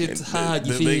got shit to hide.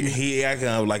 You the feel nigga, me? he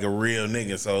acting like a real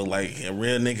nigga, so like a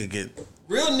real nigga get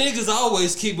Real niggas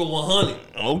always keep it 100.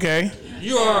 okay.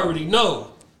 You already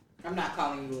know. I'm not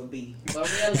calling you a B, but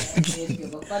really, just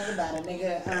give a fuck about a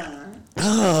nigga.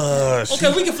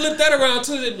 Okay, we can flip that around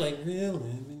too. They be like, really?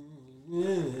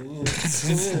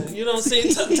 You know what I'm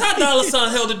saying? Ty Dolla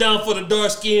 $ign held it down for the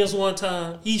dark skins one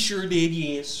time. He sure did,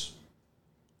 yes.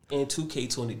 And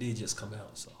 2K20 did just come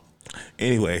out, so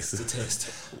Anyways, to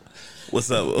test. what's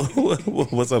up?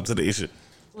 What's up to the issue?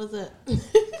 What's up?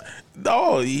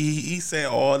 No, he said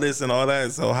all this and all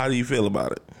that. So how do you feel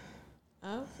about it?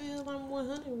 I feel I'm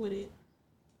 100 with it.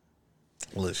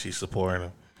 Look, she's supporting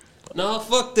him. Nah,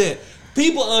 fuck that.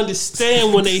 People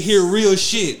understand when they hear real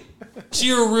shit. She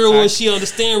a real one. She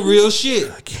understand real shit.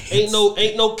 Ain't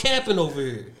no capping over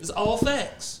here. It's all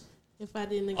facts. If I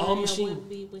didn't agree, All I machine. wouldn't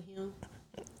be with him.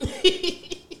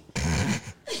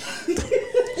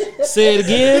 Say it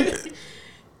again.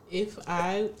 If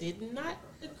I did not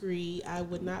agree, I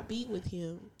would not be with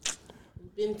him.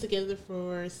 We've been together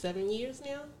for 7 years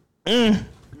now.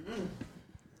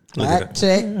 Fact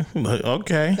check.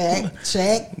 Okay. Fact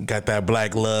check. Got that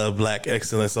black love, black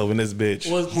excellence over in this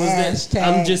bitch. Was that? Hashtag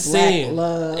I'm just black saying.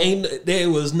 love. There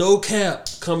was no cap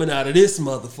coming out of this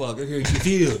motherfucker here. You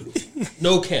feel me?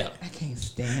 No cap. I can't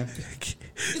stand it.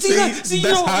 See, you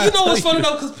know what's funny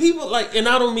though? Because people like, and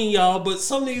I don't mean y'all, but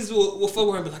some niggas will fuck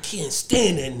around and be like, I can't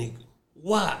stand that nigga.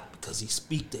 Why? Because he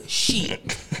speak that shit.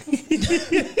 You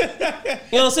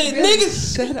know what I'm saying? Really?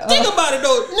 Niggas, Shut up. think about it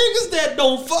though. Niggas that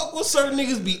don't fuck with certain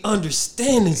niggas be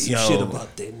understanding some Yo. shit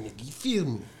about that nigga. You feel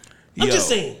me? I'm just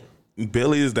saying.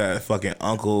 Billy is that fucking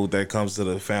uncle that comes to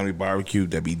the family barbecue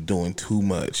that be doing too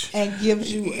much. And give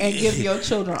your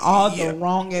children all the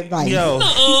wrong advice. Yo,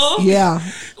 Yeah.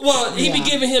 Well, he be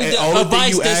giving him And the only thing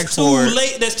advice you that's ask too for-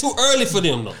 late. That's too early for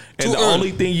them though. and Too the early.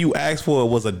 only thing you asked for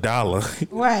was $1.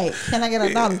 Right. Can I get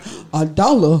 $1?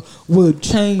 $1 will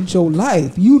change your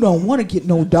life. You don't want to get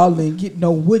no dollar and get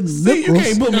no wooden See, you nickels.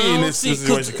 can't put me in No, this see,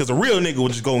 situation because a real nigga will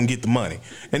just go and get the money,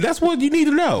 and that's what you need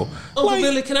to know. Uncle Like,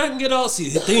 Billy, can I get all? See,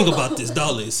 the thing about this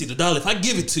dollar is, see, the dollar, if I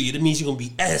give it to you, that means you're going to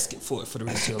be asking for it for the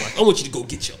rest of your life. I want you to go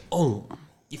get your own.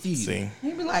 You feel me? see,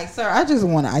 He'd be like, sir, I just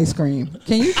want ice cream.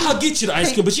 Can you? I'll get you the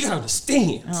ice cream, but you gotta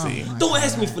understand. see, Don't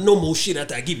ask me for no more shit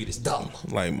after I give you this dollar.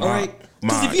 like All right?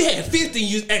 Because if you had 50 and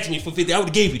you asked me for 50, I would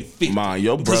have gave you the 50.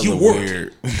 your because brother you worked.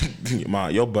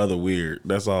 weird. Your brother weird.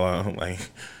 That's all I'm like.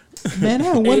 Man, I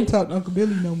don't want to talk to Uncle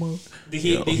Billy no more. Did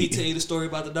he tell you the story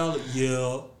about the dollar?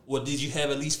 Yeah. Well, did you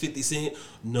have at least 50 cents?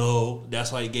 No.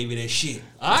 That's why he gave you that shit.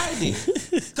 All right, then.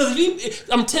 Because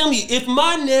I'm telling you, if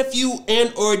my nephew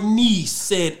and or niece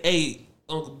said, hey,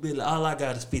 Uncle Billy, all I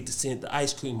got is 50 cents, the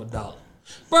ice cream $1.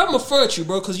 Bro, I'm going to front you,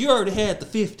 bro, because you already had the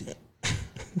 50.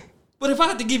 But if I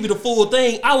had to give you the full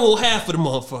thing, I want half of the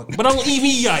motherfucker. But I won't even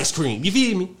eat your ice cream. You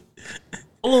feel me?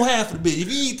 I want half of the bitch.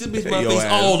 If you eat the bitch my Your face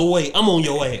ass. all the way, I'm on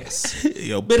your ass.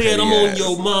 Yo, Better yet, petty I'm on ass.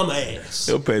 your mama ass.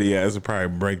 Your petty ass would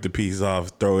probably break the piece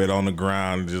off, throw it on the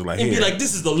ground, and just like, And here. be like,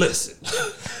 this is the lesson.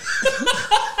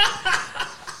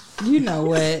 You know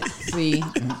what? See,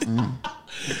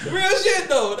 Real shit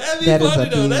though. That'd be That is funny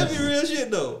though. abuse. That'd be real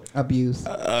shit though. abuse.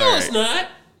 No, it's not.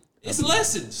 It's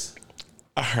lessons.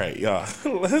 All right, y'all.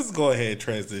 Let's go ahead and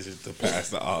transition to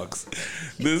Pastor Ox.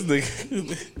 This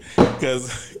nigga,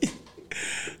 because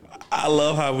I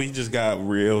love how we just got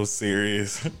real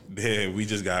serious. Then we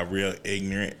just got real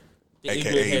ignorant. The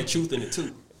ignorant had truth in it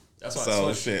too. That's why So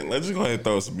it's funny. shit. Let's just go ahead and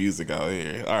throw some music out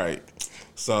here. All right.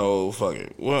 So fuck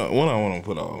it. What I want to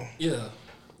put on? Yeah.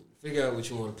 Figure out what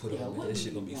you want to put on, man. This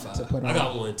shit gonna be fire. put I on?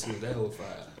 got one too. That whole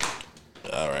fire.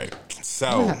 All right. I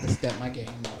So have to step my game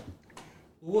up.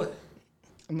 What?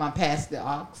 My past the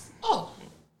ox. Oh.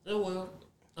 Well.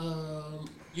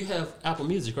 You have Apple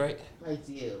Music, right? Right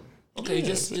you. Okay,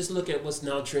 just look at what's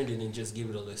now trending and just give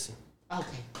it a listen.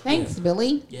 Okay. Thanks,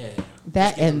 Billy. Yeah.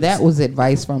 That was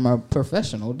advice from a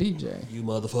professional DJ. You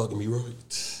motherfucking me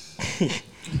right.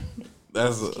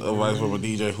 that's advice from a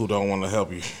DJ who don't want to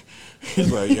help you.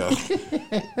 He's like, yo.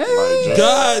 Like,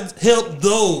 God help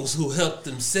those who help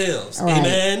themselves. All right.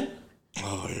 Amen.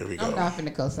 oh, here we I'm go. not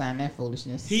finna co-sign that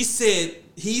foolishness. He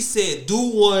said, do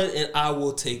one and I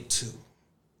will take two.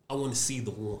 I want to see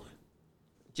the one.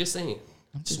 Just saying.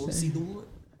 Just want to see the one.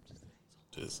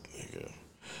 This nigga.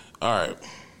 All right.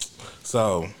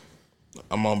 So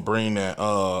I'm gonna bring that.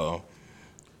 All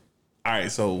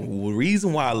right. So the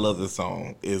reason why I love this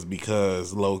song is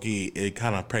because low-key it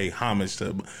kind of paid homage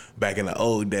to back in the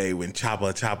old day when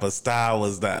Chopper Style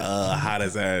was the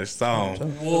hottest ass song.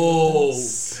 Whoa.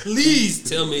 Please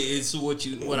tell me it's what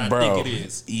I Bro, think it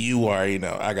is. you already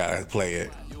know. I gotta play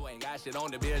it. You ain't got shit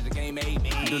on the bills, you can't make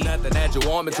me do nothing that you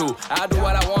want me to. I do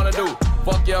what I wanna do.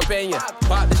 Fuck your opinion.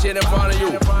 Pop the shit in front of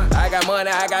you. I got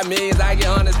money, I got millions, I get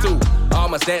hundreds too. All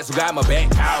my stats who got my back.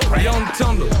 Be on the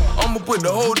tumbler. I'ma put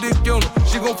the whole dick in her.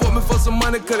 She gon' fuck me for some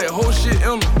money, cause that whole shit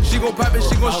in her. She gon' pop it,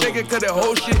 she gon' shake it, cause that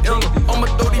whole shit in her. I'ma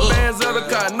throw these bands at her,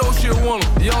 cause I know she want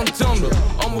her. Young tumbler.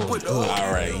 I'ma put the whole.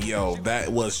 All right, yo, that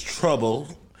was Trouble.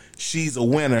 She's a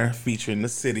Winner featuring the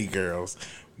City Girls.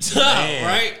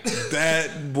 Right?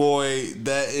 That boy,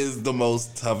 that is the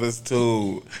most toughest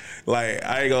tune. Like,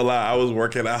 I ain't gonna lie, I was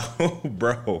working out,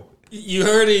 bro. You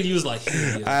heard it and you was like,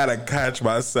 yeah. I had to catch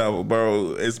myself,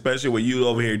 bro. Especially when you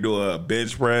over here doing a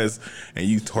bench press and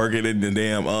you twerking in the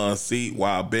damn seat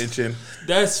while benching.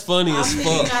 That's funny as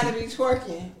fuck. gotta be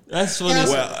twerking. That's funny as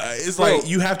Well, it's like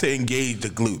you have to engage the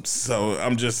glutes. So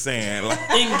I'm just saying, like,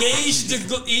 Engage the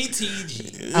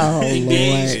ETG. Oh,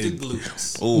 Engage Lord. the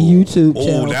glutes. ooh, YouTube ooh,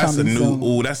 channel that's the coming new, soon.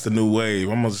 ooh, that's the new wave.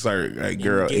 I'm gonna start, like,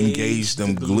 girl, engage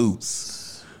them the glutes.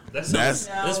 That's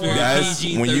very That's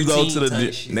PG-13 when you go to the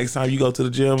type shit. next time you go to the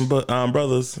gym, but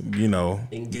brothers, you know,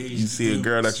 Engage you see the a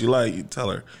girl glutes. that you like, you tell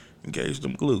her engage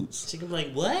them glutes. She can be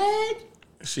like, what?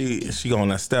 She go on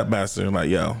that step master and like,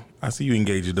 yo, I see you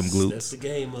engaging them That's glutes. the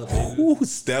game up, baby. Ooh,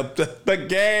 stepped up the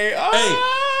game.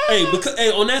 Oh! Hey, because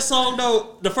on that song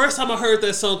though, the first time I heard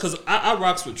that song, because I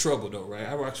rocks with Trouble though, right?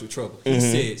 I rocks with Trouble. He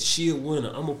said, "She a winner.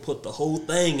 I'm gonna put the whole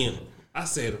thing in her." I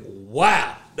said,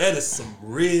 "Wow, that is some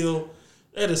real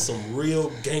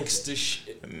gangster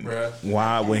shit, bruh."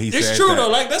 Why when he It's said true that? though.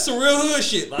 Like that's some real hood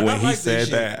shit. Like, when I he like said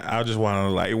that. that, I just wanted to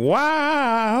like,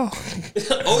 wow.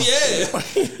 Oh yeah.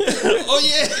 Oh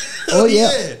yeah. Oh,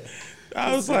 yeah.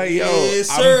 I was like, yo, Yes,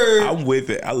 sir. I'm with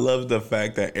it. I love the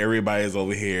fact that everybody's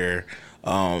over here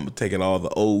taking all the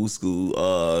old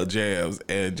school jams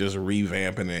and just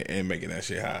revamping it and making that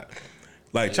shit hot.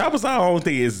 Like Chopper Style, I don't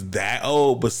think it's that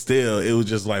old, but still, it was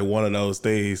just like one of those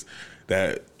things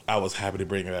that I was happy to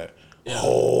bring that. Yeah.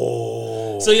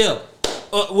 Oh, So yeah,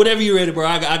 whenever you're ready, bro,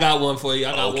 I got one for you.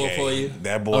 I got one for you.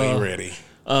 That boy ready.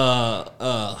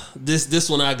 This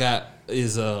one I got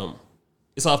is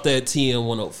it's off that TN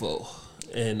 104,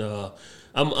 and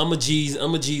I'm a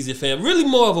Jeezy fan. Really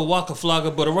more of a Waka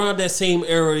Flocka, but around that same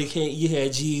era, you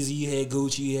had Jeezy, you had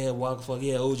Gucci, you had Waka Flocka,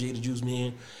 you had OJ the Juice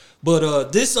Man.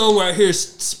 But this song right here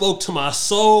spoke to my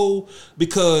soul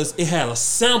because it had a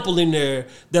sample in there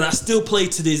that I still play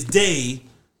to this day,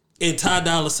 and Ty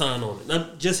Dolla $ign on it. Now,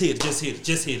 just hit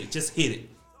it.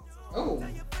 Oh.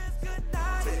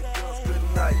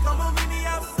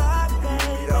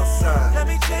 Let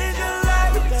me change your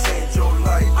life. Let me change your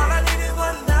life. All I need is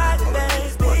one night, baby.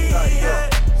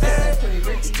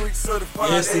 Street certified.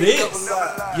 Yes, it is.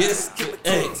 Yes,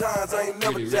 hey.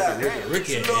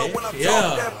 Ricky.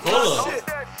 Yeah, hold up.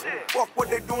 Fuck what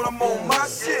they doing, I'm on my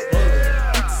shit.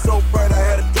 So bright, I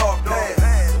had a dark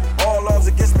past. All odds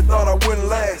against me, thought I wouldn't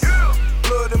last.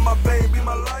 Blood in my vein, be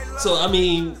my light. So I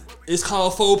mean, it's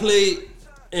called Foreplay,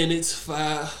 and it's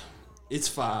fire. It's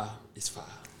fire.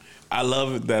 I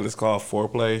love it that it's called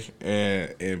Foreplay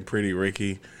and Pretty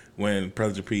Ricky. When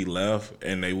Pressure P left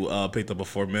and they picked up a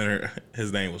 4-minute,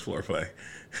 his name was Foreplay.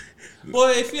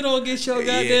 Boy, if you don't get your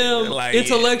goddamn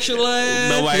intellectual ass,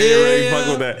 nobody really fuck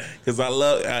with that. Because I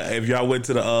love, if y'all went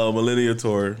to the Millennium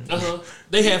Tour.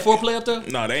 They had Foreplay up there?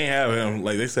 No, they ain't have him.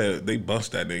 Like, they said, they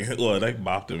bust that nigga. Well, they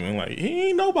bopped him. And like, he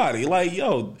ain't nobody. Like,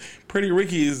 yo, Pretty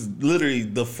Ricky is literally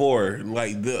the 4.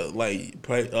 Like,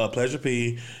 Pleasure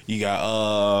P. You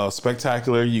got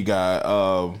Spectacular. You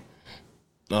got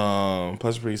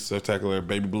Pleasure P, Spectacular,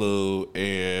 Baby Blue,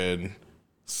 and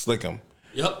Slickum.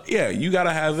 Yep. Yeah, you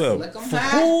gotta have him.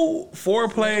 Full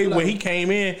Foreplay when he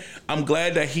came in. I'm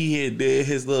glad that he had did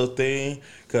his little thing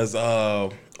because I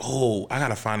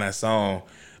gotta find that song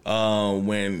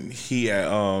when he had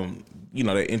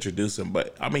they introduced him.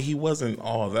 But I mean, he wasn't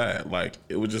all that. Like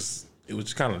it was just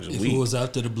kind of just if weak. it was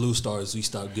after the Blue Stars, we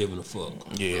stopped giving a fuck.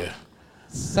 Yeah.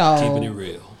 So keeping it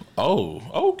real. Oh,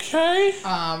 okay.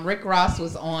 Rick Ross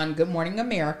was on Good Morning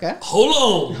America.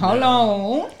 Hold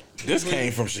on. This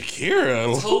came from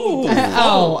Shakira.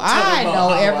 I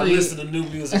know every. I listen to new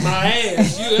music. My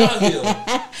ass, you out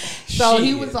here. So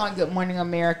he was on Good Morning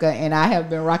America, and I have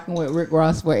been rocking with Rick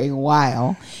Ross for a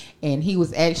while. And he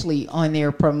was actually on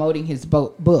there promoting his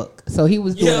book. So he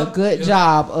was doing a good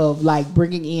job of like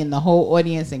bringing in the whole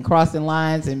audience and crossing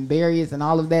lines and barriers and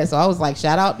all of that. So I was like,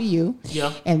 shout out to you.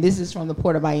 Yeah. And this is from the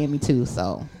Port of Miami too.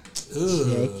 So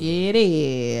check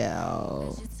it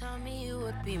out.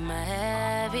 Be my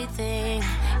everything.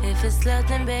 If it's love,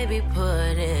 then baby,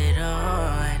 put it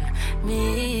on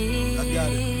me. I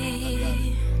got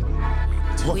it.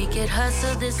 We could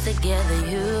hustle this together,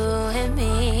 you and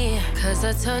me. Cause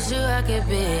I told you I could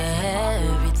be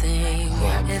everything.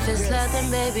 If it's love, then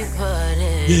baby, put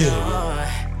it on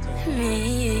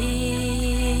me.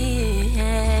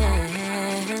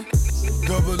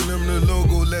 Double them the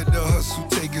logo, let the hustle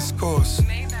take its course.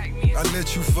 I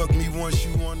let you fuck me once,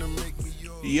 you wanna make me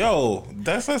yours. Yo,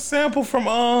 that's a sample from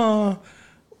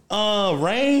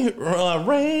Rain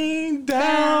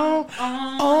Down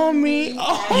on Me.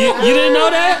 Oh. You didn't know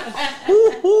that?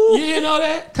 You didn't know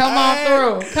that? Come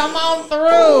on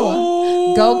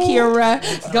through. Go Kira.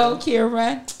 Go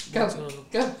Kira.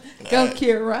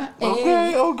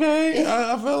 Okay.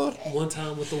 I feel it. One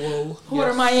time with the woe. Port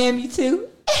of Miami too.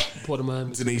 Port of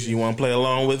Miami. Tanisha, you want to play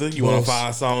along with it? You want to find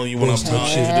a song? You want to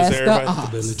Boss introduce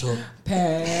everybody? Belly talk.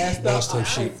 Pass Boss type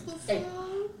shit.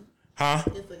 Huh?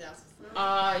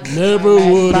 Never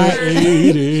would have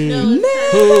ate it.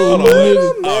 Hold on.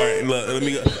 All right, look, let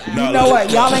me go. No, You know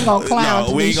what? Y'all ain't gonna clown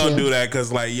No, we ain't Tanisha. gonna do that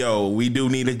because, like, yo, we do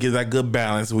need to get that good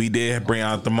balance. We did bring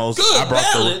out the most. Good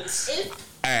balance.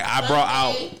 I brought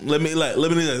out. Let me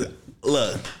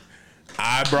look.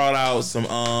 I brought out some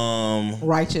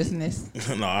righteousness.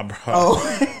 No, I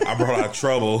brought out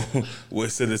Trouble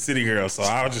with the City Girl, so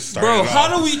I'll just start. Bro, it how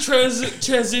off. do we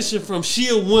transition from she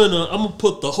a winner? I'm gonna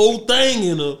put the whole thing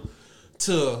in her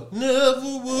to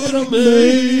never would have made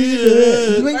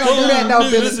it. You ain't gonna do that though,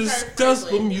 Billy. This is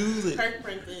gospel music. Kirk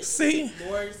Franklin. See?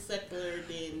 More secular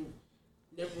than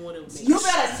never would have made. You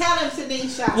better tell him,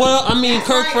 Tanisha. Well, I mean, That's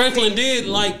Kirk right, Franklin sis. did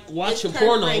like watching Kirk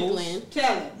pornos. Franklin.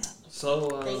 Tell him. So,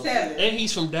 Tell him. and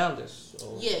he's from Dallas.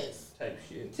 So Yes. type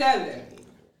shit. Tell him.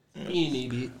 He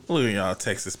need it. Look at y'all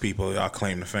Texas people. Y'all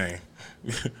claim the fame.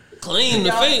 claim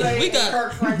the fame. We got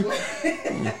Kirk Franklin.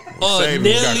 Save him,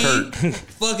 Nelly, got Kirk.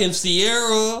 fucking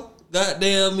Sierra,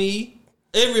 goddamn me,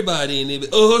 everybody in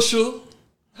it. Usher.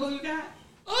 Who you got?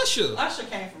 Usher. Usher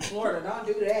came from Florida. Don't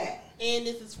do that. And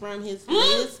this is from his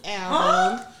latest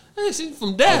album. Hey, she's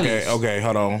from Dallas. Okay,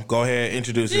 hold on. Go ahead,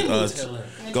 introduce it.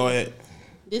 Go ahead.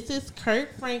 This is Kirk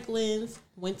Franklin's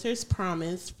Winter's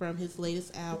Promise from his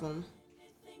latest album,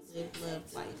 Live,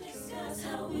 Love, Life. That's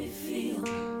how we feel.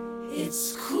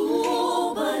 It's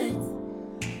cool, but it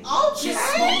just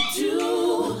Okay. won't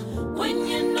do when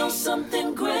you know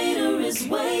something greater is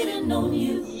waiting on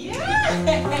you.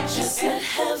 Yeah. Just let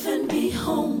heaven be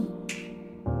home.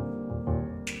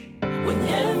 When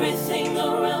everything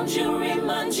around you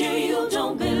reminds you you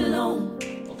don't belong.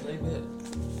 Okay,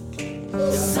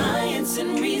 bet. Science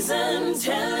and reason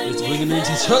telling It's me bringing into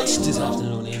that church this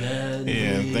afternoon.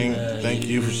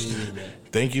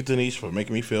 Thank you, Tanish, for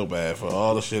making me feel bad for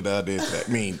all the shit that I did today. I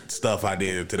mean, stuff I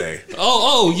did today.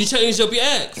 Oh, you changed up your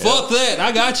act. Fuck that.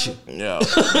 I got you. Yeah.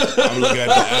 I'm looking at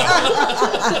the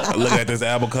album. I'm looking at this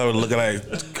album cover, looking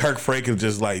at Kirk Franklin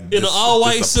just like In an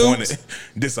all-white suit.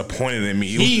 Disappointed in me.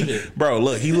 Heathen. Bro,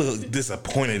 look, he looked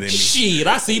disappointed in me. Shit,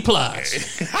 I see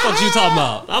plots. What you talking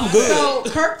about? I'm good. So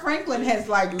Kirk Franklin has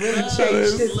like really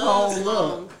changed his whole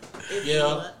look.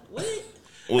 Yeah. What?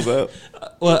 What's up?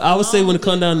 Well, I would say when it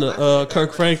comes down to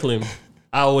Kirk Franklin,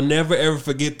 I will never ever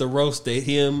forget the roast that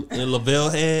him and Lavelle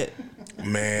had.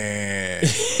 Man.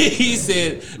 He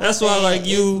said, "That's why I like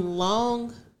you."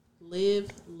 Long Live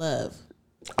Love.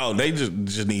 Oh, they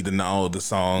just need to know the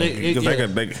song. They- Because yeah.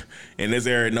 they in this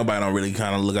area, nobody don't really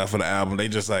kind of look out for the album. They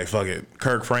just like, fuck it.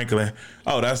 Kirk Franklin.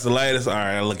 Oh, that's the latest? All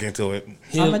right, I'll look into it. I'm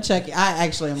Him, gonna check it. I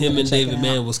actually am him gonna and check David it out.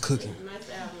 Mann was cooking. Nice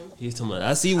album. He's talking about,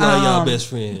 I see why y'all best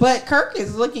friends. But Kirk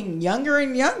is looking younger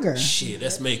and younger. Shit,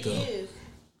 that's makeup.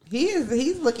 Yes.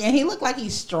 He looked like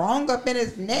he's strong up in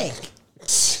his neck.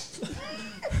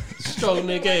 Strong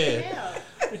neck ass.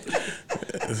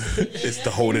 It's to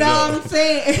hold it No, up. I'm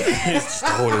saying It's to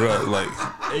hold it up. Like,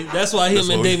 That's why him That's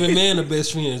and what- David Mann are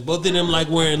best friends. Both of them like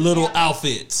wearing little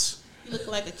outfits. You look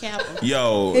like a Kappa.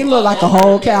 yo, he look like a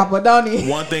whole Kappa, don't he?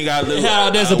 one thing I do. How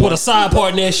doesn't put a side part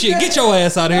in that shit? Get your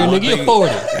ass out of here, nigga. You're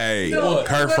 40. Hey,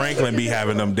 Kirk Franklin be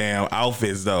having them damn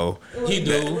outfits though. He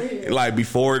do. Like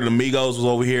before the Migos was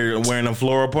over here wearing them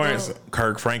floral prints,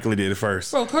 Kirk Franklin did it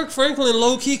first. Bro, Kirk Franklin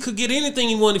low key could get anything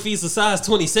he wanted if he's a size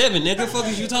 27. Nigga, fuck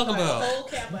is you talking about? Whole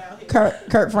Kappa out here.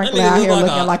 Kirk Franklin That nigga out look here like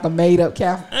looking a- like a made up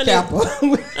Kappa.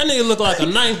 That nigga look like a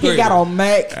ninth He grader. got on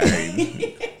Mac.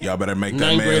 Hey, y'all better make that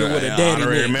Ninth man grader with a an daddy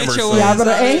honorary neck. member Get your soon. ass-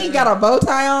 And he got a bow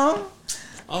tie on.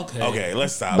 Okay. Okay,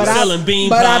 let's stop. But Selling bean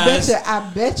but I pies.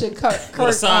 bet you Kirk With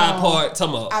a side part.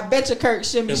 Talking about. I bet you Kirk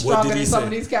should be And what stronger did he than some say?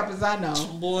 of these Kappas I know.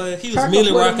 Boy, he was Kirk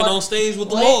Millie will put him rocking up- on stage with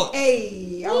the Boy, Lord.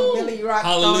 Hey, I'm Millie Rock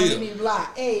Hallelujah. on any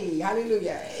block. Hey,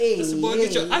 hallelujah. Hey, Boy, hey.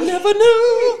 get your, I never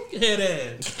knew. Head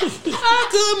ass. I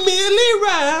could Millie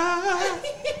ride.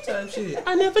 Type shit.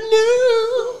 I never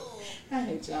knew. I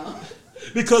hate y'all.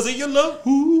 Because of your love.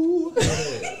 Ooh.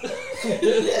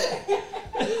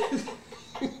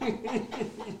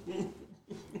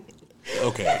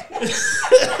 Okay.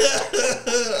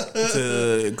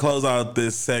 To close out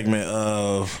this segment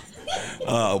of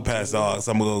Past Dogs,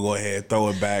 I'm gonna go ahead and throw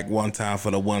it back one time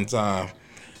for the one time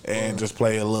and just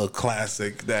play a little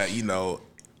classic that, you know,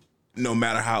 no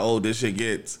matter how old this shit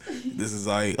gets, this is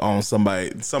like on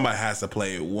somebody has to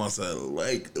play it once a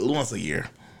year.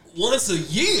 Once a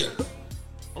year.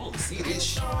 I want to see this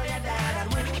shit.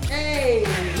 Hey.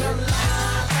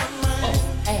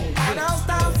 Hey. All those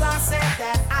times I said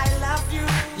that I love you,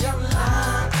 you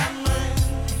lied to me.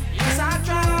 Yes, I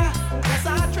tried,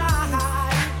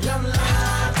 you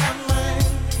lied to me.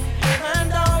 Even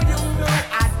though you knew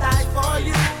I'd die for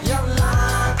you, you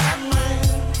lied to me.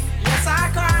 Yes, I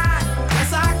cried.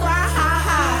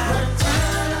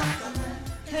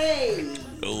 Hey.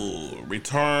 Ooh,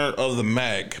 Return of the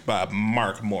Mac by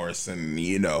Mark Morrison.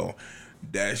 You know,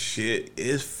 that shit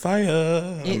is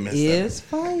fire. It is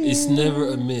fire. It's never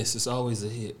a miss. It's always a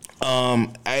hit.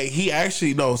 He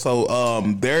actually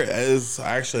there is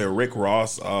actually a Rick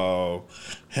Ross.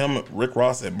 Rick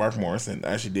Ross and Mark Morrison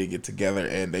actually did get together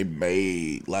and they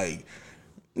made like,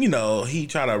 you know, he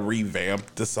tried to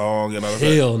revamp the song and all that.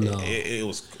 Hell no.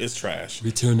 It's trash.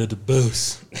 Return of the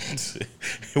Bus.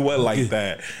 It wasn't like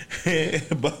that,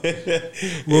 but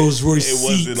Rolls Royce it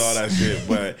wasn't seats. all that shit.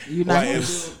 But You're like,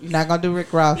 not gonna do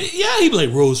Rick Ross. Yeah, he be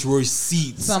like Rolls Royce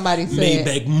seats. Somebody said- made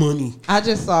back money. I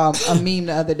just saw a meme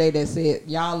the other day that said,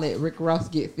 y'all let Rick Ross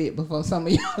get fit before some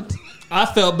of y'all do. I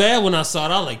felt bad when I saw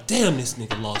it. I was like, damn, this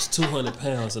nigga lost 200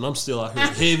 pounds and I'm still out here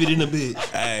heavy than a bitch.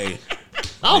 hey,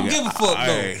 I don't give a fuck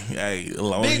though. Hey, as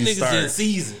long Big as you niggas in start,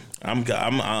 season.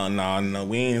 No,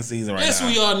 we ain't in season right Yes, now.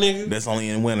 we are, nigga. That's only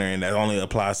in winter, and that only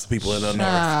applies to people in the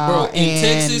north. Bro, in and-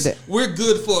 Texas, we're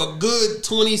good for a good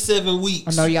 27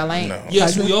 weeks. No, y'all ain't. No.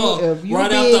 Yes, Cause we are. if you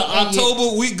Right big after and you-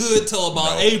 October, we good till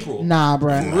about April. Nah,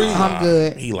 bro. I'm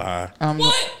good. He lied.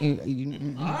 What?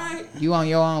 You All right. on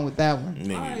your own with that one.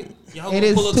 Nigga. All right. Y'all It gonna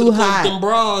is pull up too to the club hot. with them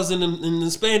bras and the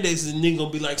spandexes, and nigga gonna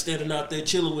be like standing out there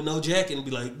chilling with no jacket and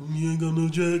be like, you ain't got no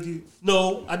jacket.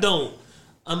 No, I don't.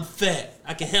 I'm fat.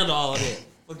 I can handle all of that.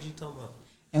 What you talking about?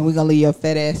 And we're gonna leave your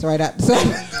fat ass right out. So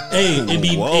Hey, it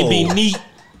be Whoa. neat.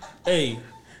 Hey,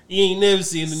 you ain't never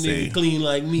seen a See, nigga clean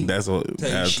like me. That's what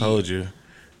Type I shit. told you.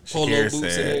 Polo Shakira boots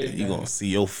and said everything. you gonna see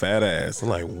your fat ass. I'm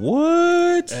like,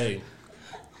 what? Hey,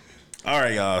 All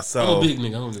right, y'all. I'm a So big nigga.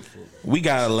 I don't give a fuck. we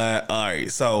got a lot. All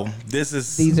right, so this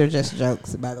is these are just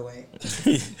jokes, by the way.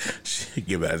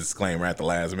 give that disclaimer at the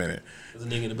last minute. There's a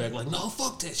nigga in the back like, no,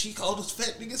 fuck that. She called us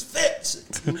fat niggas fat.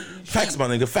 Facts, my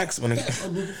nigga. Facts, my nigga. Oh,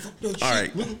 nigga, fuck that All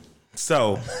shit, right. nigga.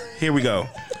 So here we go.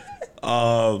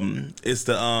 It's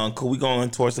the we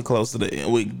going towards the close to the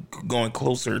end. We going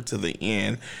closer to the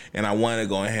end, and I want to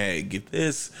go ahead and get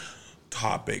this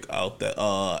topic out the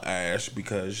Ash,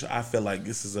 because I feel like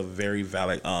this is a very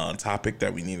valid topic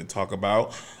that we need to talk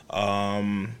about.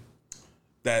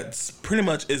 That's pretty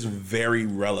much is very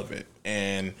relevant,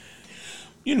 and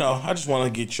you know, I just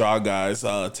want to get y'all guys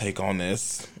take on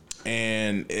this,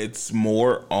 and it's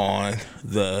more on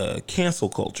the cancel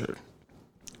culture.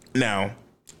 Now,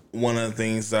 one of the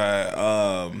things that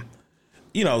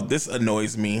you know, this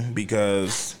annoys me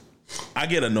because I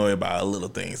get annoyed by little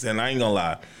things, and I ain't gonna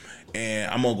lie.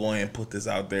 And I'm gonna go ahead and put this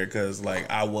out there because, like,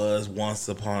 I was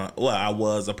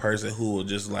a person who would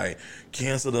just like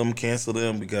cancel them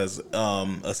because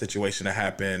a situation that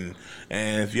happened.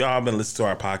 And if y'all been listening to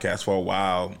our podcast for a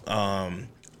while,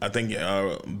 I think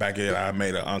back in I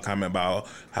made a comment about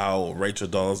how Rachel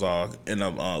Dolezal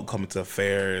ended up coming to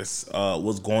Ferris,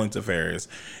 was going to Ferris,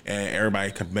 and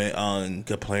everybody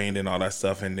complained and all that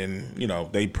stuff. And then, you know,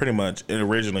 they pretty much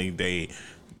originally they,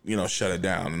 you know, shut it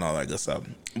down and all that good stuff.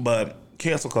 But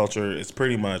cancel culture is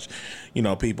pretty much, you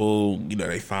know, people, you know,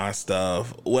 they find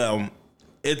stuff. Well,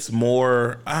 it's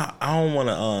more, I don't want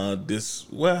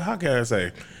to, how can I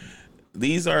say?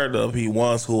 These are the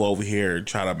ones who over here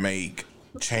try to make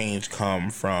change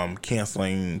come from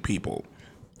canceling people.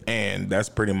 And that's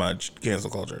pretty much cancel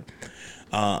culture.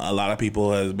 A lot of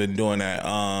people has been doing that.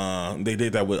 They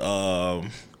did that with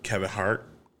Kevin Hart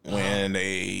when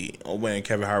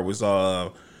Kevin Hart was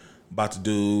about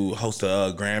to host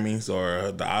the Grammys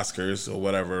or the Oscars or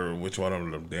whatever, which one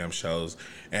of them damn shows.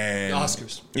 And The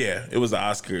Oscars. Yeah, it was the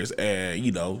Oscars. And,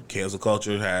 you know, cancel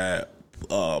culture had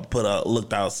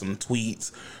looked out some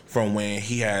tweets from when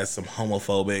he had some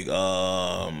homophobic,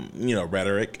 you know,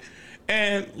 rhetoric.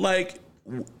 And, like,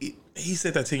 he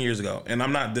said that 10 years ago. And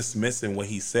I'm not dismissing what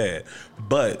he said.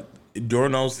 But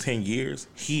during those 10 years,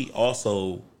 he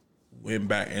also went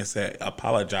back and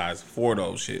apologized for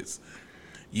those shits.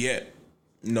 Yet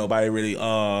nobody really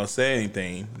said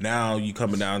anything. Now you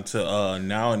coming down to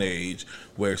now an age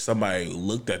where somebody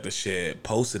looked at the shit,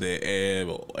 posted it,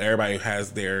 and everybody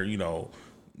has their, you know,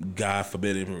 God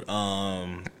forbidden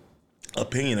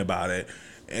opinion about it.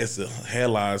 It's the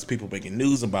headlines, people making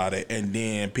news about it, and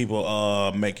then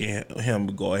people making him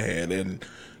go ahead and,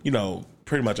 you know,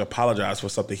 pretty much apologize for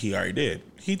something he already did.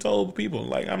 He told people,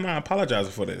 like, I'm not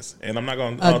apologizing for this, and I'm not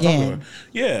going to talk about it.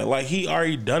 Yeah, like, he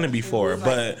already done it before,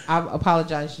 but I've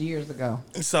apologized years ago.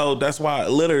 so that's why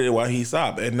he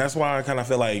stopped. And that's why I kind of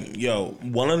feel like, yo,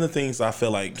 one of the things I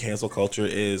feel like cancel culture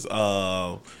is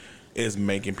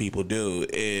making people do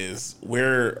is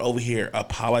we're over here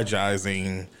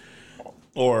apologizing,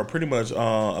 or pretty much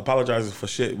apologizing for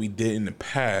shit we did in the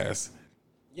past.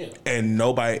 Yeah. And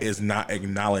nobody is not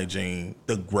acknowledging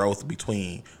the growth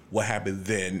between what happened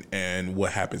then and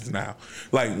what happens now.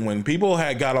 Like, when people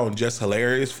had got on Just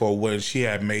Hilarious for when she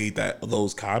had made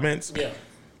those comments, Yeah.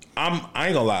 I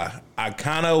ain't gonna lie, I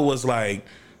kind of was like,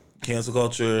 cancel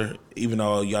culture, even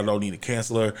though y'all don't need to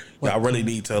cancel her, y'all really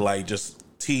need to, like, just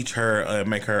teach her and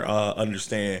make her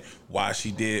understand why she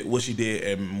did what she did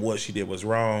and what she did was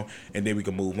wrong, and then we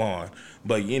can move on.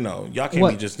 But, you know, y'all can't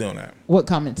be just doing that. What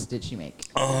comments did she make?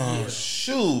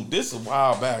 Shoot, this is a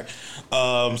while back.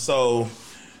 So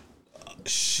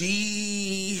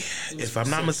she, if I'm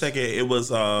not mistaken, it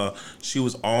was she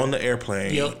was on the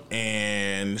airplane,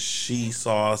 and she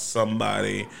saw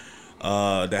somebody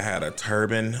that had a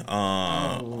turban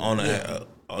on a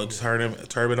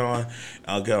turban on,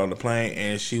 get on the plane,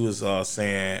 and she was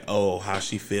saying, how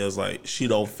she feels like she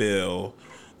don't feel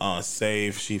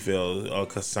safe. She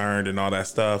feels concerned and all that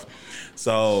stuff.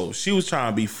 So she was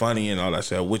trying to be funny and all that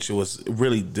shit, which was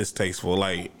really distasteful.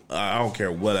 Like, I don't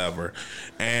care, whatever.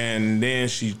 And then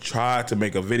she tried to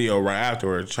make a video right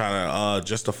afterward, trying to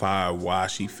justify why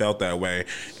she felt that way.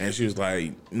 And she was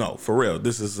like, no, for real.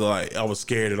 This is like, I was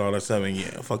scared and all that stuff. And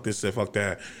yeah, fuck this shit, fuck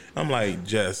that. I'm like,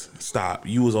 just stop.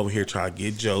 You was over here trying to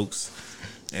get jokes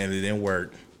and it didn't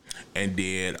work. And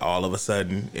then all of a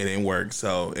sudden it didn't work.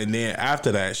 So, and then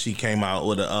after that, she came out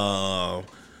with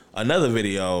another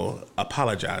video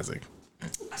apologizing.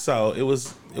 So it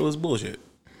was bullshit.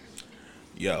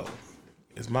 Yo,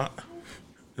 is my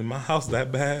house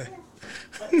that bad?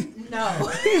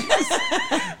 No.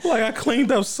 Like, I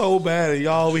cleaned up so bad and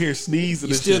y'all over here sneezing.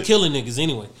 You're still killing niggas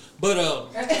anyway. But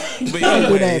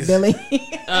do that, Billy.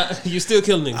 You're still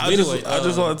killing niggas. I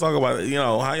just want to talk about,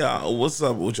 how y'all, what's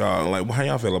up with y'all? Like, how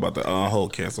y'all feel about the whole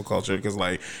cancel culture? Because,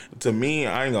 like, to me,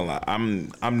 I ain't gonna lie,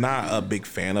 I'm not a big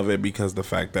fan of it because the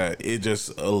fact that it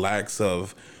just lacks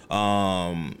of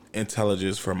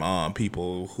intelligence from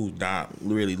people who not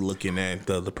really looking at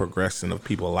the progression of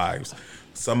people's lives.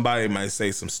 Somebody might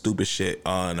say some stupid shit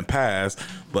in the past,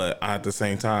 but at the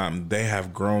same time, they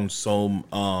have grown so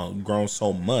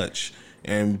much,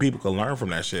 and people can learn from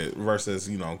that shit versus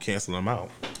canceling them out.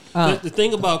 The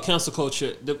thing about cancel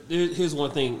culture, here's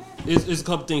one thing. There's a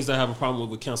couple things that I have a problem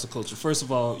with cancel culture. First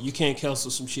of all, you can't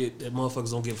cancel some shit that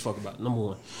motherfuckers don't give a fuck about. Number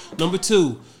one. Number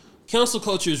two, cancel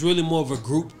culture is really more of a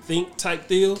group think type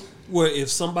deal, where if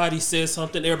somebody says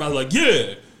something, everybody's like,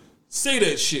 yeah, say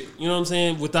that shit. You know what I'm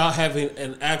saying? Without having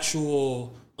an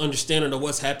actual understanding of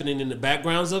what's happening in the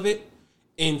backgrounds of it.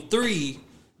 And three,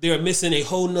 they're missing a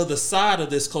whole nother side of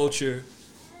this culture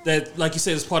that, like you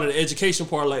said, is part of the education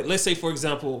part. Like, let's say, for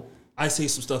example, I say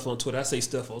some stuff on Twitter. I say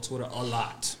stuff on Twitter a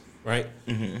lot, right?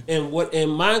 Mm-hmm.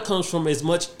 And mine comes from as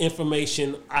much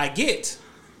information I get.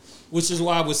 Which is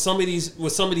why with some of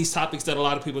these topics that a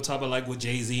lot of people talk about, like with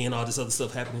Jay-Z and all this other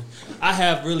stuff happening, I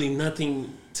have really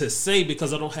nothing to say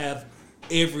because I don't have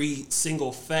every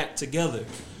single fact together.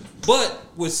 But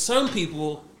with some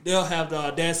people, they'll have the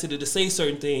audacity to say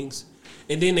certain things,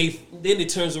 and then it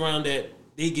turns around that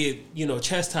they get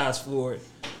chastised for it.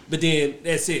 But then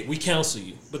that's it. We counsel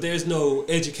you, but there's no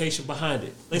education behind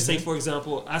it. Let's say, for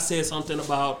example, I said something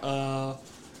about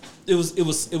it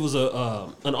was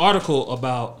an article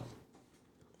about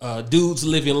dudes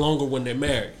living longer when they're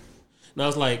married. And I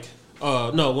was like,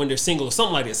 no, when they're single or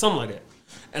something like that.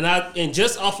 And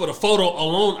just off of the photo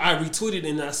alone, I retweeted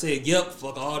and I said, yep,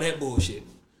 fuck all that bullshit.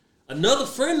 Another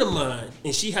friend of mine,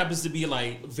 and she happens to be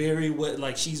like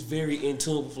she's very in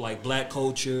tune with like black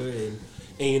culture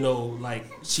and like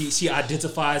she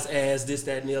identifies as this,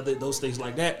 that, and the other, those things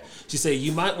like that. She said,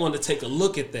 you might want to take a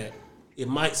look at that. It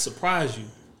might surprise you.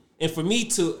 And for me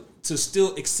to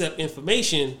still accept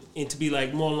information and to be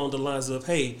like more along the lines of,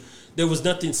 hey, there was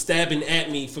nothing stabbing at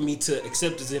me for me to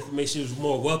accept this information. It was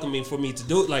more welcoming for me to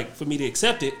do it, like for me to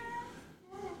accept it.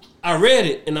 I read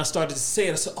it and I started to say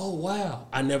it. I said, oh, wow,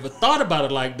 I never thought about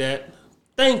it like that.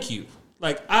 Thank you.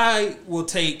 Like, I will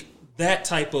take that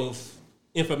type of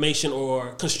information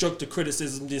or constructive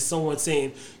criticism than someone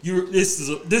saying, this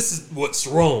is what's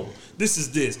wrong. This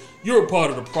is this. You're a part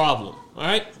of the problem. All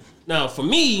right. Now, for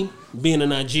me, being a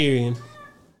Nigerian,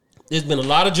 there's been a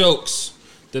lot of jokes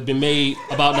that have been made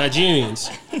about Nigerians.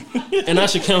 And I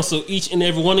should counsel each and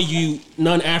every one of you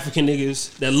non-African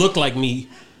niggas that look like me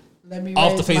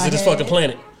off the face of this fucking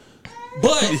planet.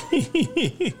 But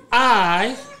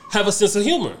I have a sense of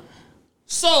humor.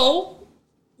 So,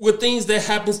 with things that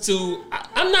happens to,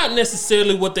 I'm not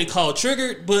necessarily what they call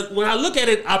triggered, but when I look at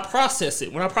it, I process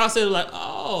it. When I process it, like,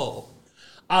 oh,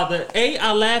 either A,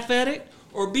 I laugh at it,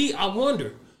 or B, I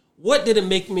wonder, why did it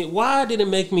make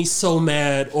me so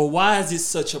mad, or why is it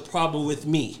such a problem with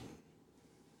me?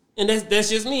 And that's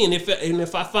just me. And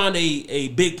if I find a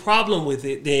big problem with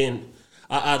it, then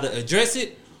I either address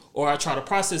it or I try to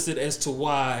process it as to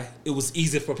why it was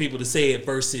easy for people to say it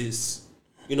versus,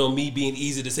 me being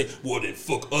easy to say, well, then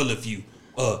fuck all of you,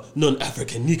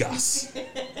 non-African niggas.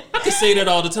 I can say that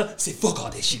all the time. Say, fuck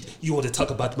all that shit. You want to talk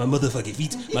about my motherfucking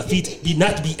feet? My feet be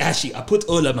not be ashy. I put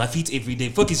all of my feet every day.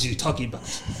 Fuck is you talking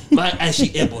about? My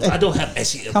ashy elbows. I don't have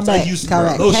ashy elbows. I use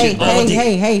lotion all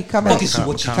day. Hey, come back. Fuck is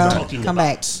what you talking come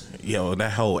about? Back. Yo,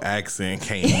 that whole accent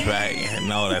came back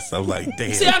and all that stuff. Like,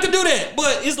 damn. See, I could do that,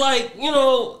 but it's like,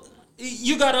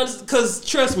 you gotta understand. Because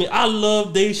trust me, I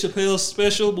love Dave Chappelle's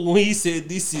special, but when he said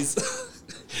this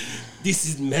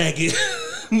is MAGA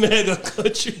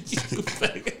country,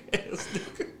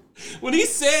 when he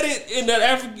said it in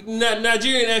that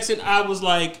Nigerian accent, I was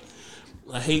like,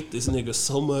 I hate this nigga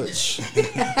so much.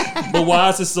 But why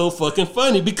is it so fucking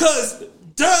funny? Because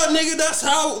duh, nigga, that's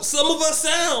how some of us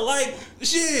sound. Like,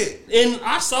 shit. And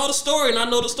I saw the story and I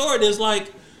know the story and it's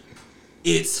like,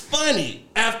 it's funny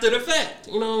after the fact.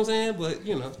 You know what I'm saying? But,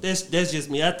 you know, that's just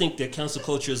me. I think that cancel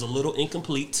culture is a little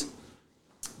incomplete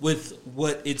with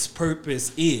what its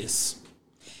purpose is.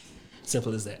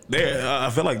 Simple as that. I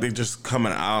feel like they're just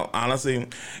coming out. Honestly,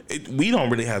 we don't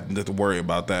really have to worry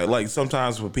about that. Like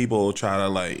sometimes when people try to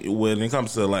like, when it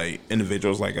comes to like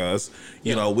individuals like us,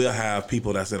 you know, we'll have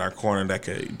people that's in our corner that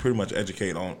could pretty much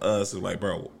educate on us. And like,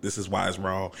 bro, this is why it's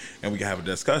wrong, and we can have a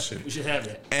discussion. We should have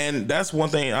that. And that's one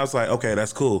thing I was like, okay,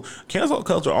 that's cool. Cancel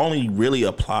culture only really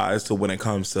applies to when it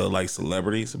comes to like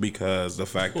celebrities, because the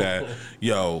fact that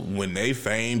when they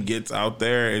fame gets out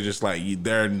there, it's just like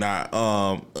they're not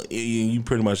you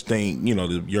pretty much think,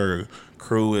 your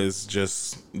crew is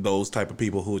just those type of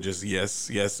people who just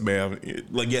yes ma'am,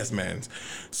 like yes mans.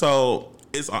 So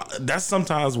that's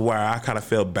sometimes where I kind of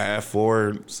feel bad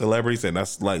for celebrities, and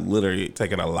that's like literally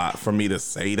taking a lot for me to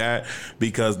say that,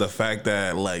 because the fact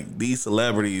that like these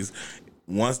celebrities,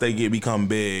 once they become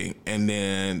big, and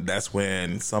then that's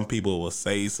when some people will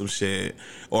say some shit,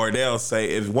 or they'll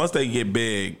say, once they get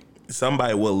big,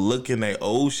 somebody will look in their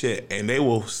old shit and they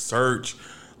will search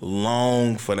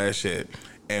long for that shit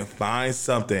and find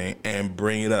something and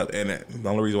bring it up. And the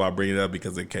only reason why I bring it up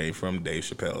because it came from Dave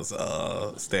Chappelle's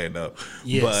stand up.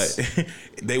 Yes. But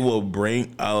they will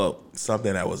bring up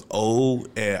something that was old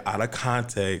and out of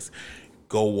context,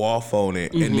 go off on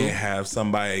it, and then have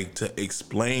somebody to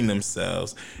explain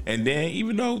themselves. And then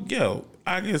even though,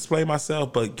 I can explain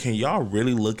myself, but can y'all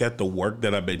really look at the work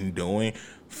that I've been doing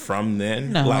from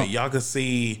then? No. Like, y'all can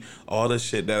see all the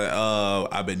shit that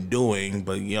I've been doing,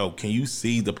 but can you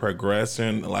see the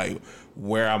progression, like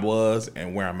where I was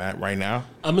and where I'm at right now?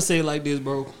 I'm gonna say it like this,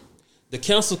 bro. The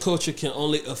cancel culture can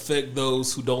only affect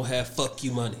those who don't have fuck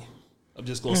you money. I'm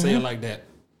just gonna say it like that.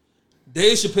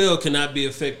 Dave Chappelle cannot be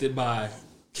affected by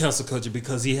cancel culture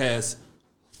because he has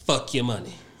fuck your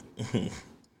money.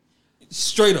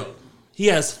 Straight up. He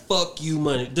has fuck you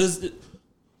money.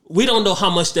 We don't know how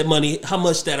much that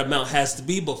amount has to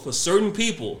be, but for certain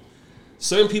people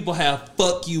have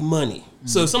fuck you money.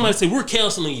 So if somebody say, we're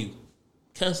canceling you.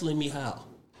 Canceling me how?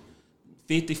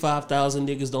 55,000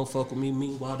 niggas don't fuck with me.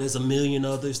 Meanwhile, there's 1 million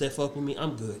others that fuck with me.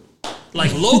 I'm good.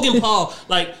 Like Logan Paul,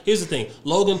 here's the thing.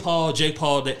 Logan Paul, Jake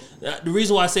Paul, the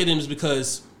reason why I say them is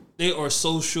because they are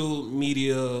social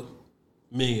media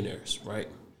millionaires, right?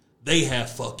 They have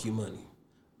fuck you money.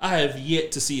 I have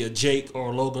yet to see a Jake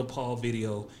or Logan Paul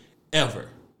video ever.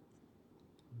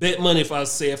 Bet money if I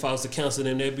was to cancel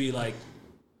them, they'd be like,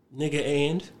 nigga,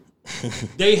 and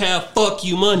they have fuck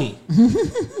you money.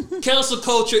 Cancel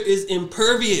culture is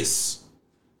impervious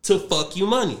to fuck you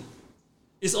money.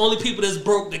 It's only people that's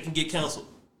broke that can get canceled.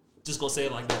 Just gonna say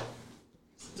it like that.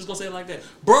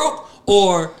 Broke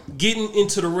or getting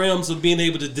into the realms of being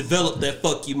able to develop that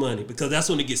fuck you money, because that's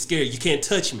when it gets scary. You can't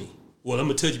touch me. Well, I'm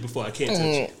gonna touch you before I can't touch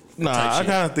you. Nah, I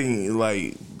kind of think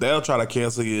like they'll try to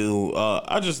cancel you.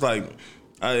 I just like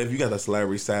if you got a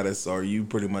celebrity status, or you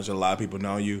pretty much a lot of people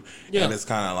know you, and it's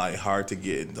kind of like hard to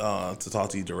get to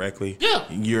talk to you directly.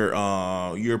 Yeah,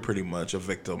 you're pretty much a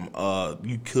victim.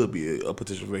 You could be a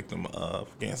potential victim of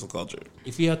cancel culture.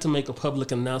 If you have to make a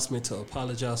public announcement to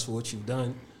apologize for what you've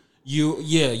done,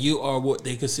 you are what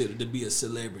they consider to be a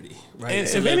celebrity, right? And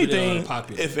if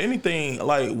anything,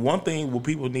 like one thing what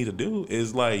people need to do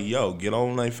is like, get